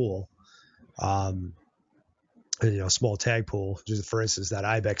small pool, small tag pool. Just for instance, that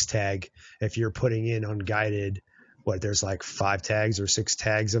ibex tag, if you're putting in unguided, there's 5 tags or 6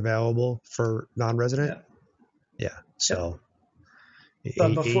 tags available for non-resident. Yeah. So.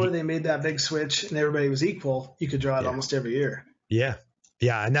 But before they made that big switch and everybody was equal, you could draw it almost every year. Yeah.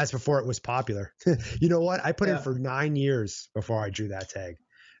 Yeah. And that's before it was popular. You know what? I put in for 9 years before I drew that tag.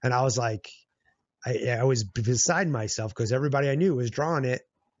 And I was I was beside myself because everybody I knew was drawing it,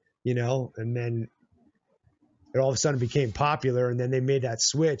 and then it all of a sudden became popular. And then they made that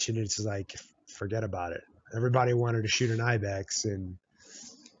switch and it's forget about it. Everybody wanted to shoot an ibex and,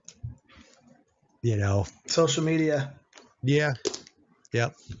 social media. Yeah.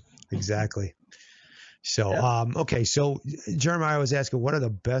 Yep, exactly. So, okay. So Jeremiah was asking, what are the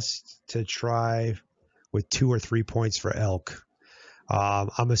best to try with 2 or 3 points for elk?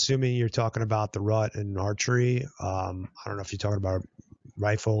 I'm assuming you're talking about the rut and archery. I don't know if you're talking about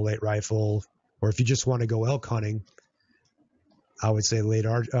rifle, late rifle, or if you just want to go elk hunting. I would say late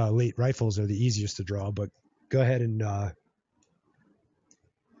rifles are the easiest to draw, but go ahead and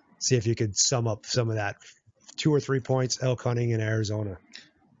see if you could sum up some of that. 2 or 3 points elk hunting in Arizona.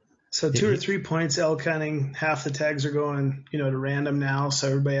 So 2 or 3 points elk hunting, half the tags are going, to random now, so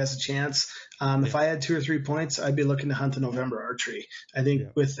everybody has a chance. If I had 2 or 3 points, I'd be looking to hunt the November archery. I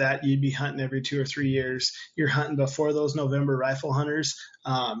think with that, you'd be hunting every 2 or 3 years. You're hunting before those November rifle hunters.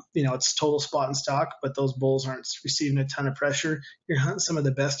 It's total spot and stock, but those bulls aren't receiving a ton of pressure. You're hunting some of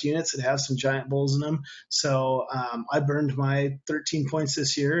the best units that have some giant bulls in them. So I burned my 13 points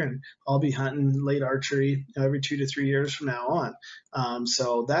this year, and I'll be hunting late archery every 2 to 3 years from now on.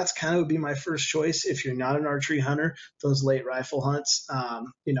 So that's kind of would be my first choice. If you're not an archery hunter, those late rifle hunts,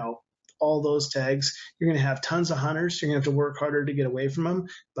 all those tags, you're going to have tons of hunters. You're going to have to work harder to get away from them.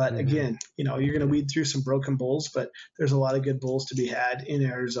 But again, you're going to weed through some broken bulls, but there's a lot of good bulls to be had in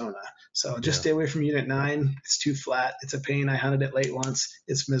Arizona. So just stay away from Unit 9. It's too flat. It's a pain. I hunted it late once.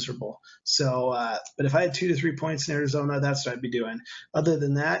 It's miserable. So, but if I had 2 to 3 points in Arizona, that's what I'd be doing. Other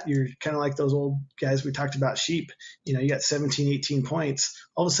than that, you're kind of like those old guys we talked about, sheep. You got 17, 18 points.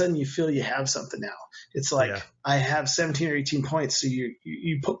 All of a sudden you feel you have something now. It's I have 17 or 18 points. So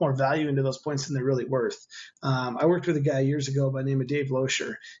you put more value into those points than they're really worth. I worked with a guy years ago by the name of Dave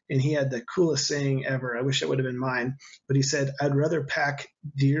Loescher, and he had the coolest saying ever. I wish it would have been mine, but he said, I'd rather pack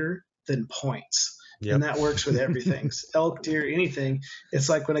deer than points. And Yep. that works with everything. Elk, deer, anything. It's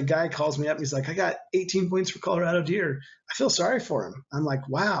like when a guy calls me up, he's like, I got 18 points for Colorado deer. I feel sorry for him. I'm like,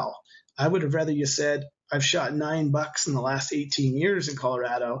 wow, I would have rather you said, I've shot 9 bucks in the last 18 years in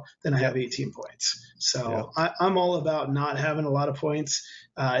Colorado than I have Yep. 18 points. Yep. So I'm all about not having a lot of points.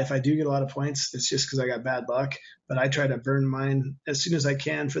 If I do get a lot of points, it's just because I got bad luck. But I try to burn mine as soon as I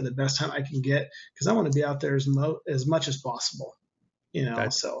can for the best hunt I can get because I want to be out there as much as possible.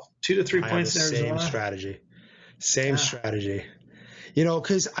 That So 2 to 3 I have the points in same Arizona. strategy. Same Yeah. strategy.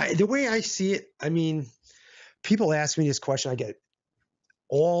 Because the way I see it, I mean, people ask me this question I get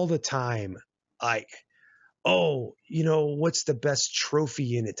all the time. Like, oh, what's the best trophy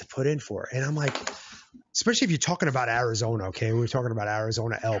unit to put in for? And I'm like, especially if you're talking about Arizona, okay? We're talking about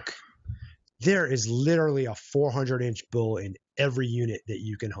Arizona elk. There is literally a 400-inch bull in every unit that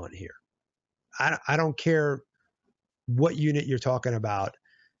you can hunt here. I don't care what unit you're talking about.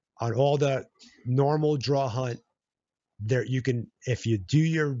 On all the normal draw hunt, there you can, if you do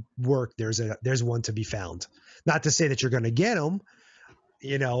your work, there's one to be found. Not to say that you're going to get them,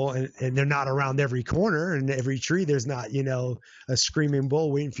 and they're not around every corner and every tree. There's not, a screaming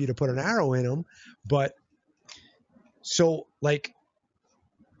bull waiting for you to put an arrow in them. But so, like,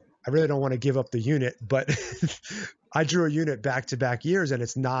 I really don't want to give up the unit, but I drew a unit back-to-back years, and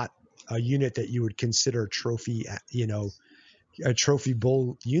it's not a unit that you would consider trophy, a trophy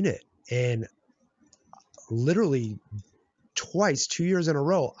bull unit. And literally twice, 2 years in a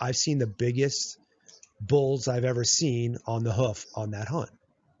row, I've seen the biggest bulls I've ever seen on the hoof on that hunt.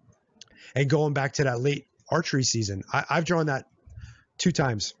 And going back to that late archery season, I've drawn that 2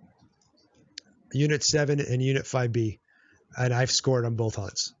 times, Unit 7 and Unit 5B, and I've scored on both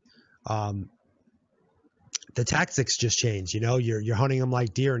hunts. The tactics just change. You're hunting them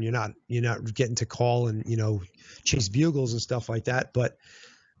like deer, and you're not getting to call and chase bugles and stuff like that. But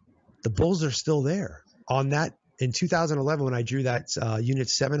the bulls are still there. On that in 2011 when I drew that Unit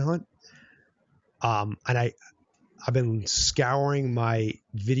 7 hunt, and I've been scouring my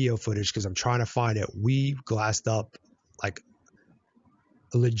video footage because I'm trying to find it. We glassed up like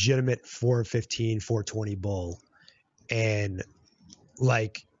a legitimate 415, 420 bull, and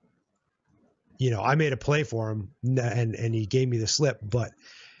like, I made a play for him and he gave me the slip, but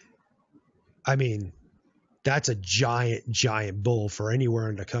I mean, that's a giant bull for anywhere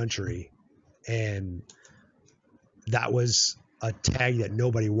in the country. And that was a tag that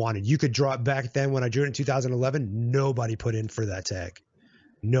nobody wanted. You could draw it back then when I drew it in 2011. Nobody put in for that tag.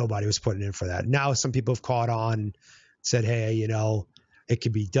 Nobody was putting in for that. Now some people have caught on and said, hey, it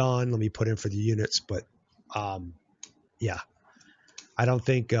could be done. Let me put in for the units. But yeah, I don't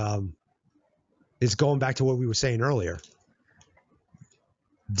think it's going back to what we were saying earlier.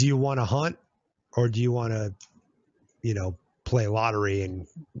 Do you want to hunt or do you want to, play lottery and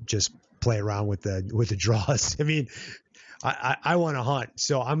just play around with the draws? I mean, I want to hunt,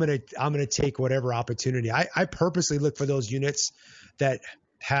 so I'm gonna take whatever opportunity. I purposely look for those units that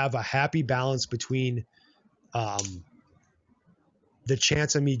have a happy balance between the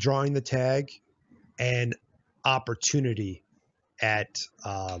chance of me drawing the tag and opportunity at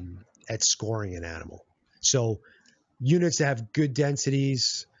scoring an animal. So units that have good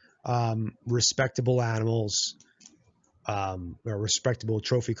densities, respectable animals, or respectable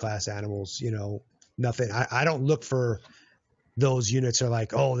trophy class animals. Nothing. I don't look for those units are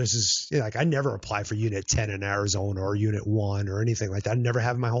like, oh, this is like, I never apply for Unit 10 in Arizona or Unit 1 or anything like that. I never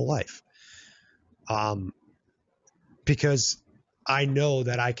have in my whole life. Because I know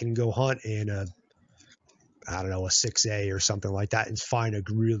that I can go hunt in a 6A or something like that and find a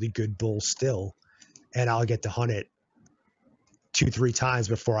really good bull still. And I'll get to hunt it 2-3 times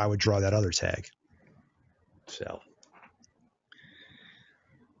before I would draw that other tag. So,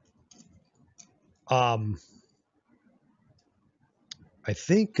 I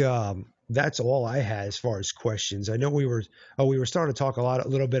think that's all I had as far as questions. I know we were starting to talk a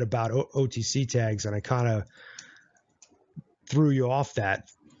little bit about OTC tags, and I kind of threw you off that.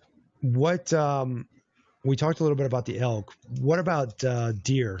 What we talked a little bit about the elk. What about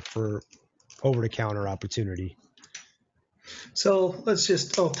deer for over-the-counter opportunity? So let's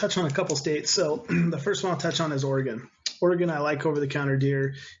just touch on a couple states. So the first one I'll touch on is Oregon. Oregon, I like over-the-counter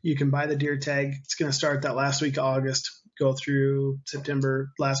deer. You can buy the deer tag. It's going to start that last week of August, go through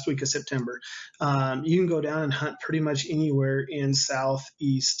last week of September. You can go down and hunt pretty much anywhere in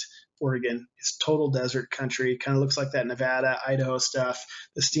southeast Oregon. It's total desert country. Kind of looks like that Nevada, Idaho stuff.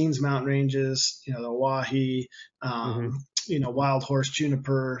 The Steens Mountain Ranges, the Oahe, wild horse,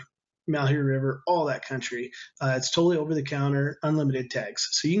 juniper, Malheur River, all that country. It's totally over the counter, unlimited tags.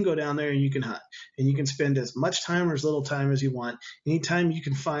 So you can go down there and you can hunt, and you can spend as much time or as little time as you want. Anytime you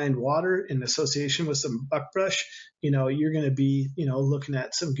can find water in association with some buckbrush, you're going to be, looking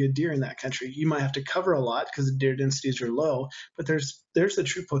at some good deer in that country. You might have to cover a lot because the deer densities are low, but there's the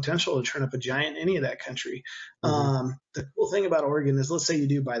true potential to turn up a giant in any of that country. The cool thing about Oregon is, let's say you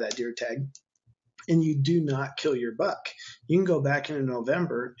do buy that deer tag and you do not kill your buck. You can go back into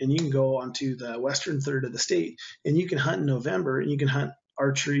November and you can go onto the western third of the state and you can hunt in November and you can hunt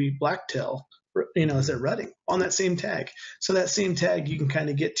archery blacktail, as they're rutting on that same tag. So that same tag, you can kind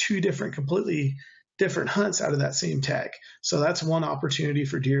of get two completely different hunts out of that same tag. So that's one opportunity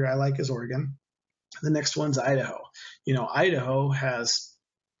for deer I like is Oregon. The next one's Idaho. Idaho has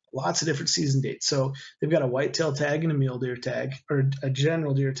lots of different season dates. So they've got a whitetail tag and a mule deer tag, or a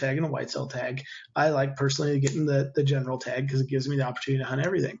general deer tag and a whitetail tag. I like personally getting the general tag because it gives me the opportunity to hunt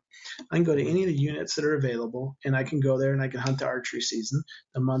everything. I can go to any of the units that are available, and I can go there and I can hunt the archery season,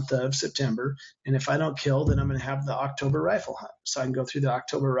 the month of September. And if I don't kill, then I'm going to have the October rifle hunt. So I can go through the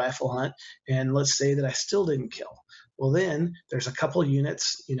October rifle hunt, and let's say that I still didn't kill. Well, then there's a couple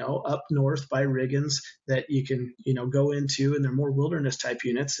units, up north by Riggins that you can, go into, and they're more wilderness type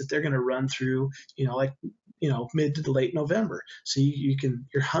units that they're going to run through, mid to late November. So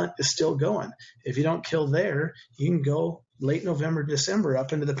your hunt is still going. If you don't kill there, you can go late November, December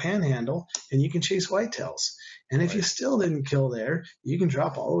up into the Panhandle, and you can chase whitetails. And if you still didn't kill there, you can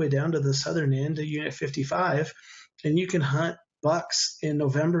drop all the way down to the southern end to Unit 55, and you can hunt bucks in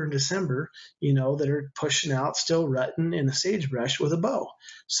November and December, that are pushing out, still rutting in the sagebrush with a bow.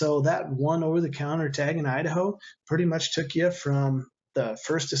 So that one over-the-counter tag in Idaho pretty much took you from the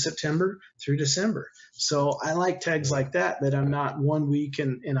 1st of September through December. So I like tags like that I'm not 1 week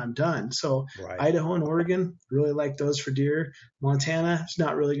and I'm done. So right. Idaho and Oregon, really like those for deer. Montana is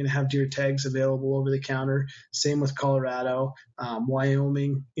not really going to have deer tags available over the counter. Same with Colorado.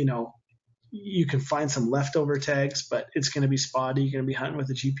 Wyoming, you can find some leftover tags, but it's going to be spotty. You're going to be hunting with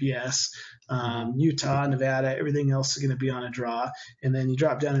a GPS. Utah, Nevada, everything else is going to be on a draw. And then you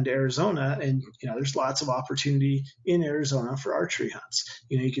drop down into Arizona, and there's lots of opportunity in Arizona for archery hunts.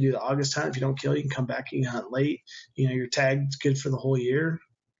 You can do the August hunt. If you don't kill, you can come back and you can hunt late. Your tag's good for the whole year.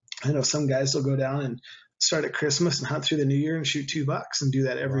 I know some guys will go down and start at Christmas and hunt through the new year and shoot $2 and do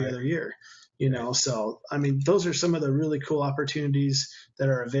that every other year. So, those are some of the really cool opportunities that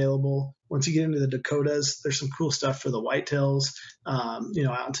are available. Once you get into the Dakotas, there's some cool stuff for the whitetails, out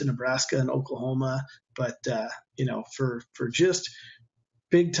into Nebraska and Oklahoma. But, for just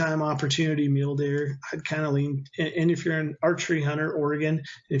big time opportunity mule deer, I'd kind of lean. And if you're an archery hunter, Oregon. And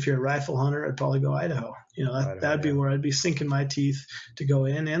if you're a rifle hunter, I'd probably go Idaho. That'd be where I'd be sinking my teeth to go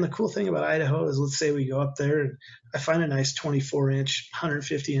in. And the cool thing about Idaho is, let's say we go up there and I find a nice 24-inch,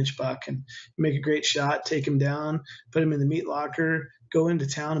 150-inch buck and make a great shot, take him down, put him in the meat locker, go into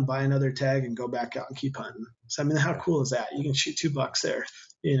town and buy another tag and go back out and keep hunting. So, how cool is that? You can shoot $2 there,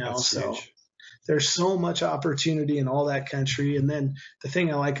 That's so huge. There's so much opportunity in all that country. And then the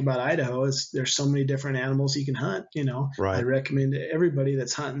thing I like about Idaho is there's so many different animals you can hunt. Right. I recommend to everybody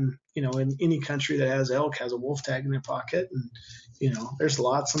that's hunting, in any country that has elk has a wolf tag in their pocket. And, there's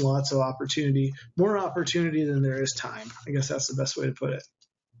lots and lots of opportunity, more opportunity than there is time. I guess that's the best way to put it.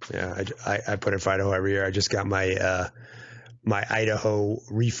 Yeah. I put in for Idaho every year. I just got my, my Idaho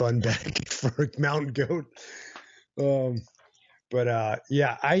refund back for mountain goat.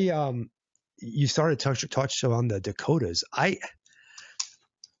 You started to touch on the Dakotas. I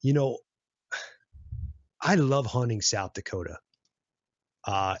love hunting South Dakota.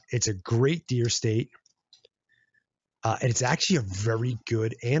 It's a great deer state. And it's actually a very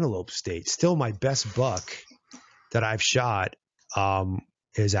good antelope state. Still, my best buck that I've shot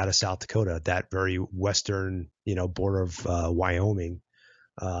is out of South Dakota, that very western, border of Wyoming,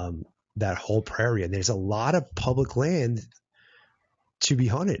 that whole prairie. And there's a lot of public land to be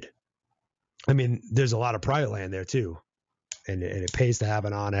hunted. There's a lot of private land there too, and it pays to have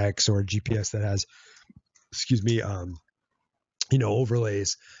an Onyx or a GPS that has,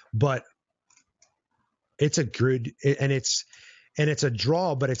 overlays. But it's a good, and it's a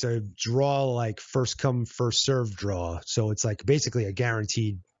draw, but it's a draw like first come first served draw. So it's like basically a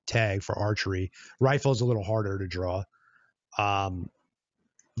guaranteed tag for archery. Rifle's a little harder to draw,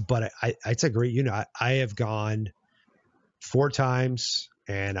 but it's a great unit. I have gone 4 times,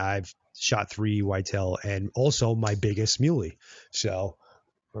 and I've shot 3 whitetail and also my biggest muley. So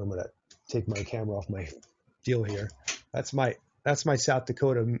I'm going to take my camera off my deal here. That's my South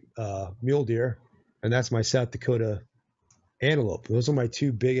Dakota mule deer, and that's my South Dakota antelope. Those are my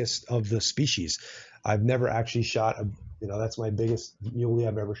two biggest of the species. I've never actually shot that's my biggest muley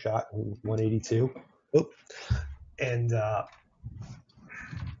I've ever shot, 182. Oh, and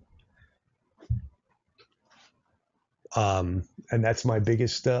and that's my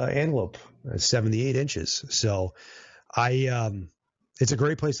biggest antelope, 78 inches. So it's a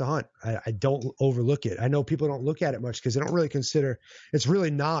great place to hunt. I don't overlook it. I know people don't look at it much because they don't really consider it's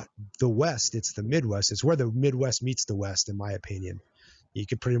really not the West. It's the Midwest. It's where the Midwest meets the West, in my opinion. You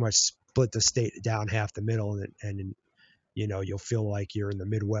could pretty much split the state down half the middle, and you'll feel like you're in the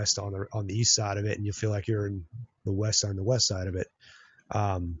Midwest on the east side of it, and you'll feel like you're in the West on the west side of it.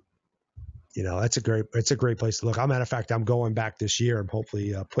 It's a great place to look. Matter of fact, I'm going back this year. I'm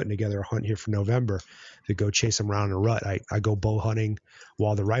hopefully putting together a hunt here for November to go chase them around in a rut. I go bow hunting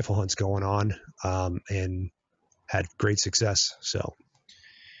while the rifle hunt's going on, and had great success. So,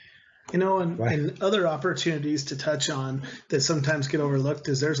 and other opportunities to touch on that sometimes get overlooked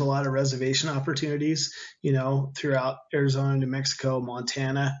is there's a lot of reservation opportunities, throughout Arizona, New Mexico,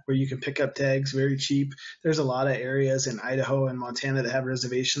 Montana, where you can pick up tags very cheap. There's a lot of areas in Idaho and Montana that have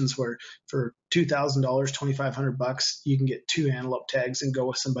reservations where for $2,000, $2,500, you can get 2 antelope tags and go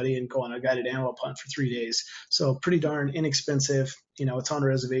with somebody and go on a guided antelope hunt for 3 days. So pretty darn inexpensive. It's on a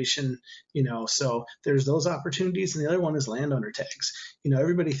reservation, so there's those opportunities. And the other one is landowner tags.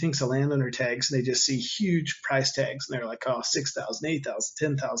 Everybody thinks of landowner tags and they just see huge price tags and they're like, oh, 6,000,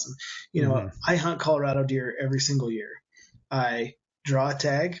 8,000, 10,000. I hunt Colorado deer every single year. I draw a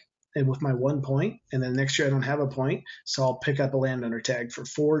tag and with my 1 point, and then next year I don't have a point, so I'll pick up a landowner tag for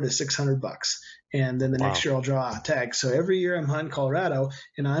 $400 to $600, and then the next year I'll draw a tag. So every year I'm hunting Colorado,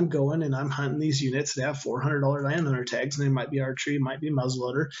 and I'm going and I'm hunting these units that have $400 landowner tags, and they might be archery, might be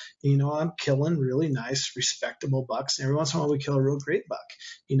muzzleloader. I'm killing really nice, respectable bucks, and every once in a while we kill a real great buck.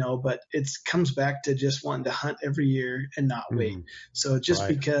 But it comes back to just wanting to hunt every year and not wait. So just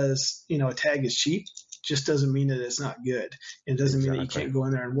because a tag is cheap just doesn't mean that it's not good. It doesn't mean that you can't go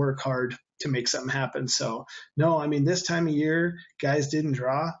in there and work hard to make something happen. So no, this time of year, guys didn't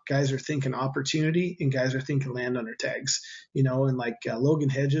draw. Guys are thinking opportunity, and guys are thinking landowner tags. And like Logan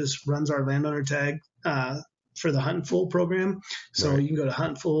Hedges runs our landowner tag for the Huntin Full program. So you can go to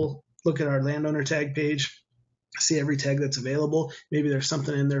Huntin Full, look at our landowner tag page, see every tag that's available. Maybe there's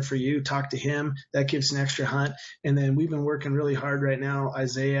something in there for you. Talk to him. That gives an extra hunt. And then we've been working really hard right now,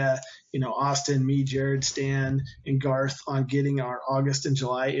 Isaiah, Austin, me, Jared, Stan, and Garth, on getting our August and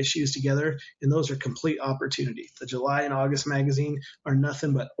July issues together. And those are complete opportunity. The July and August magazine are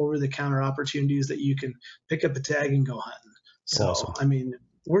nothing but over-the-counter opportunities that you can pick up a tag and go hunting. So, awesome.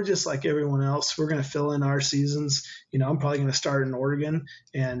 We're just like everyone else. We're going to fill in our seasons. I'm probably going to start in Oregon,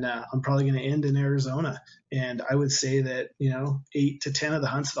 and I'm probably going to end in Arizona. And I would say that, 8 to 10 of the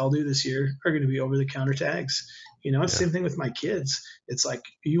hunts that I'll do this year are going to be over-the-counter tags. It's the same thing with my kids. It's like,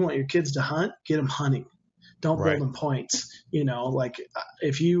 you want your kids to hunt, get them hunting. Don't build them points. Like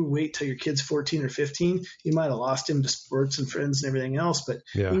if you wait till your kid's 14 or 15, you might have lost him to sports and friends and everything else, but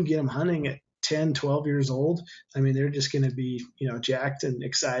you can get them hunting at 10, 12 years old. They're just going to be, jacked and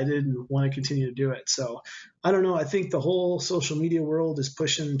excited and want to continue to do it. So I don't know. I think the whole social media world is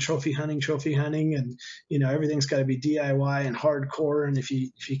pushing trophy hunting, and, everything's got to be DIY and hardcore. And if you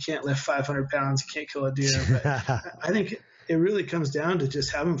can't lift 500 pounds, you can't kill a deer. But I think it really comes down to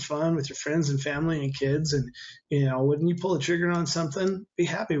just having fun with your friends and family and kids. And, when you pull the trigger on something, be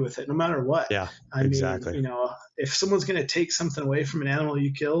happy with it no matter what. Yeah, exactly. If someone's going to take something away from an animal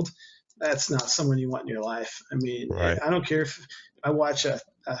you killed, that's not someone you want in your life. I don't care if I watch a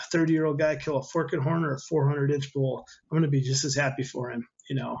 30-year-old guy kill a forked horn or a 400-inch bull. I'm going to be just as happy for him,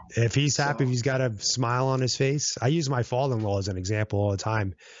 If he's happy, if he's got a smile on his face. I use my father-in-law as an example all the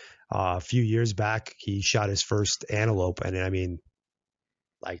time. A few years back, he shot his first antelope, and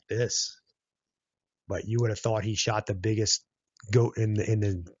like this. But you would have thought he shot the biggest goat in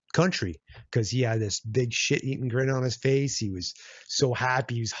the country, because he had this big shit-eating grin on his face. He was so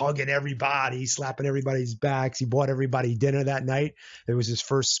happy. He was hugging everybody, slapping everybody's backs. He bought everybody dinner that night. It was his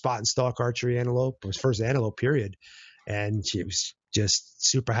first spot and stalk archery antelope, his first antelope period. And he was just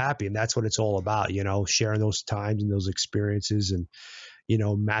super happy. And that's what it's all about, sharing those times and those experiences, and,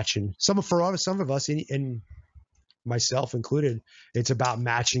 matching some of us, and myself included, it's about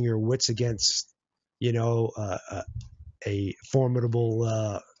matching your wits against, a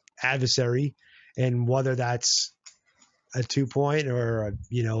formidable adversary, and whether that's a 2-point or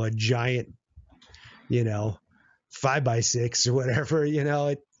a giant 5x6 or whatever,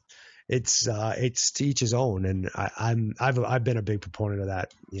 it's to each his own. And I've been a big proponent of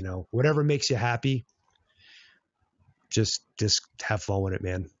that. Whatever makes you happy, just have fun with it,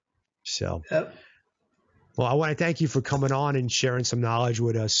 man. So yep. Well, I want to thank you for coming on and sharing some knowledge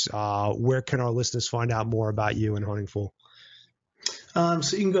with us. Where can our listeners find out more about you and Hunting Fool? So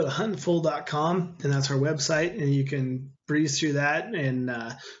you can go to huntinfool.com, and that's our website, and you can breeze through that and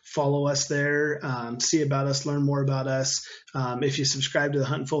follow us there, see about us, learn more about us. If you subscribe to the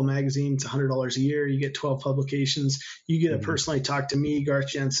Huntin Fool magazine, it's $100 a year. You get 12 publications. You get to personally talk to me, Garth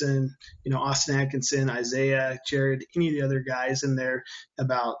Jensen, Austin Atkinson, Isaiah, Jared, any of the other guys in there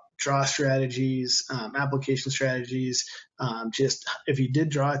about draw strategies, application strategies. Just if you did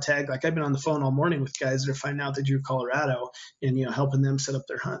draw a tag, like I've been on the phone all morning with guys that are finding out they drew Colorado and, helping them set up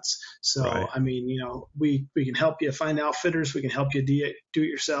their hunts. So, Right. I mean, we can help you find outfitters. We can help you do it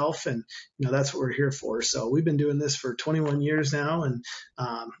yourself. And, that's what we're here for. So we've been doing this for 21 years now. And,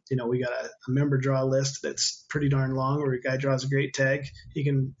 we got a member draw list that's pretty darn long where a guy draws a great tag. He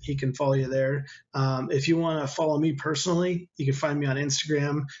can follow you there. If you want to follow me personally, you can find me on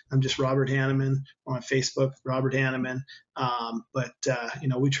Instagram. I'm just Robert Hanneman, or on Facebook, Robert Hanneman.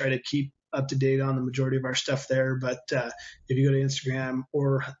 We try to keep up to date on the majority of our stuff there. But if you go to Instagram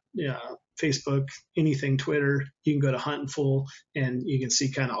or Facebook, anything, Twitter, you can go to Huntin Fool and you can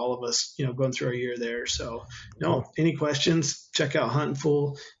see kind of all of us, going through our year there. So any questions, check out Huntin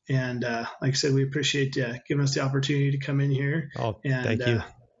Fool. And like I said, we appreciate you giving us the opportunity to come in here. Thank you.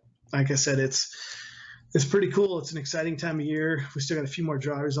 Like I said, it's pretty cool. It's an exciting time of year. We still got a few more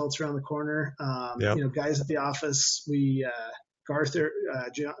draw results around the corner. Guys at the office, Garth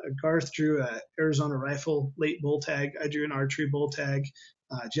drew a Arizona rifle late bull tag. I drew an archery bull tag.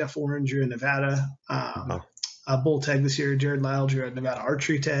 Jeff Warren drew a Nevada bull tag this year. Jared Lyle drew a Nevada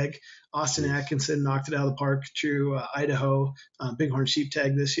archery tag. Austin Atkinson knocked it out of the park, drew Idaho bighorn sheep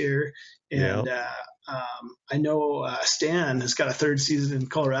tag this year. And I know Stan has got a third season in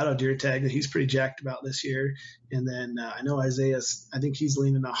Colorado deer tag that he's pretty jacked about this year. And then I know Isaiah's, I think he's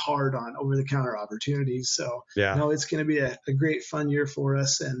leaning hard on over-the-counter opportunities. So, it's going to be a great, fun year for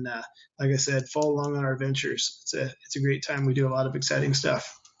us. And like I said, follow along on our ventures. It's a great time. We do a lot of exciting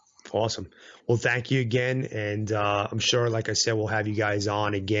stuff. Awesome. Well, thank you again. And I'm sure, like I said, we'll have you guys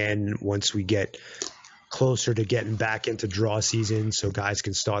on again once we get closer to getting back into draw season so guys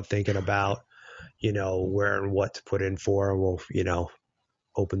can start thinking about, where and what to put in for. We'll,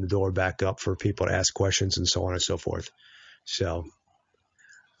 open the door back up for people to ask questions and so on and so forth. So,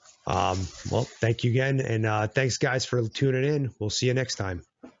 thank you again. And thanks, guys, for tuning in. We'll see you next time.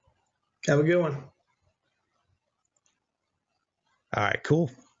 Have a good one. All right, cool.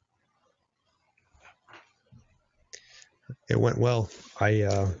 It went well.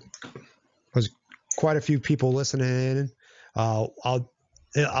 I was quite a few people listening.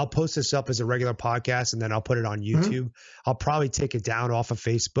 I'll post this up as a regular podcast and then I'll put it on YouTube. Mm-hmm. I'll probably take it down off of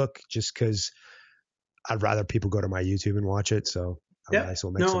Facebook just because I'd rather people go to my YouTube and watch it. So I might as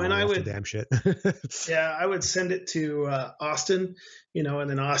well make some money off the damn shit. I would send it to Austin, and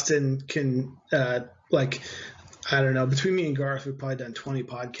then Austin can I don't know, between me and Garth, we've probably done 20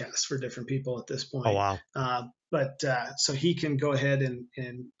 podcasts for different people at this point. Oh, wow. So he can go ahead and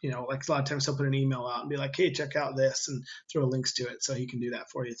like a lot of times he'll put an email out and be like, hey, check out this and throw links to it. So he can do that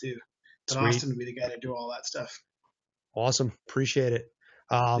for you too. But Sweet. Austin would be the guy to do all that stuff. Awesome. Appreciate it.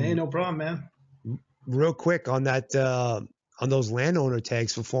 Hey, no problem, man. Real quick on that, on those landowner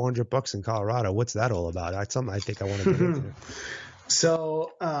tags for $400 in Colorado, what's that all about? That's something I think I want to get into.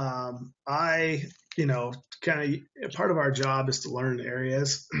 So kind of part of our job is to learn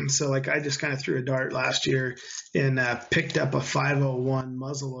areas. So like I just kind of threw a dart last year and picked up a 501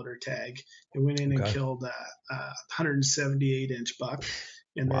 muzzleloader tag and went in and killed a 178-inch buck.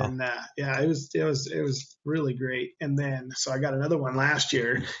 And then, it was really great. And then, so I got another one last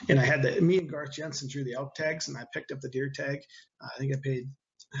year and me and Garth Jensen drew the elk tags and I picked up the deer tag. I think it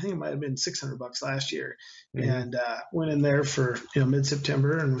might have been $600 last year, and went in there for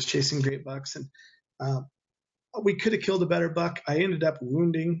mid-September and was chasing great bucks. And we could have killed a better buck. I ended up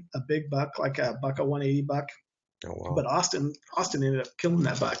wounding a big buck, like a 180 buck. Oh, wow. But Austin ended up killing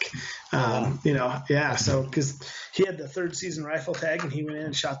that buck. So because he had the third season rifle tag and he went in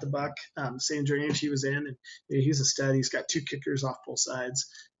and shot the buck, same drainage he was in, and he's a stud. He's got 2 kickers off both sides.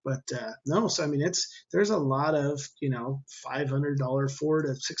 But so I mean, there's a lot of $500, $400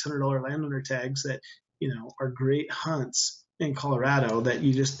 to $600 landowner tags that are great hunts in Colorado that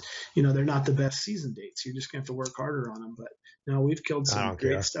you just they're not the best season dates. You're just gonna have to work harder on them. But no, we've killed some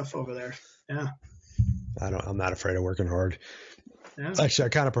great stuff over there. Yeah. I'm not afraid of working hard. Yeah. Actually, I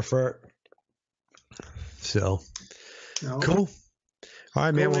kind of prefer it. So cool. All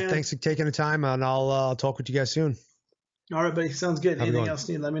right, man. Well, thanks for taking the time, and I'll talk with you guys soon. All right, buddy. Sounds good. Anything else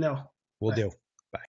you need, let me know. Will do.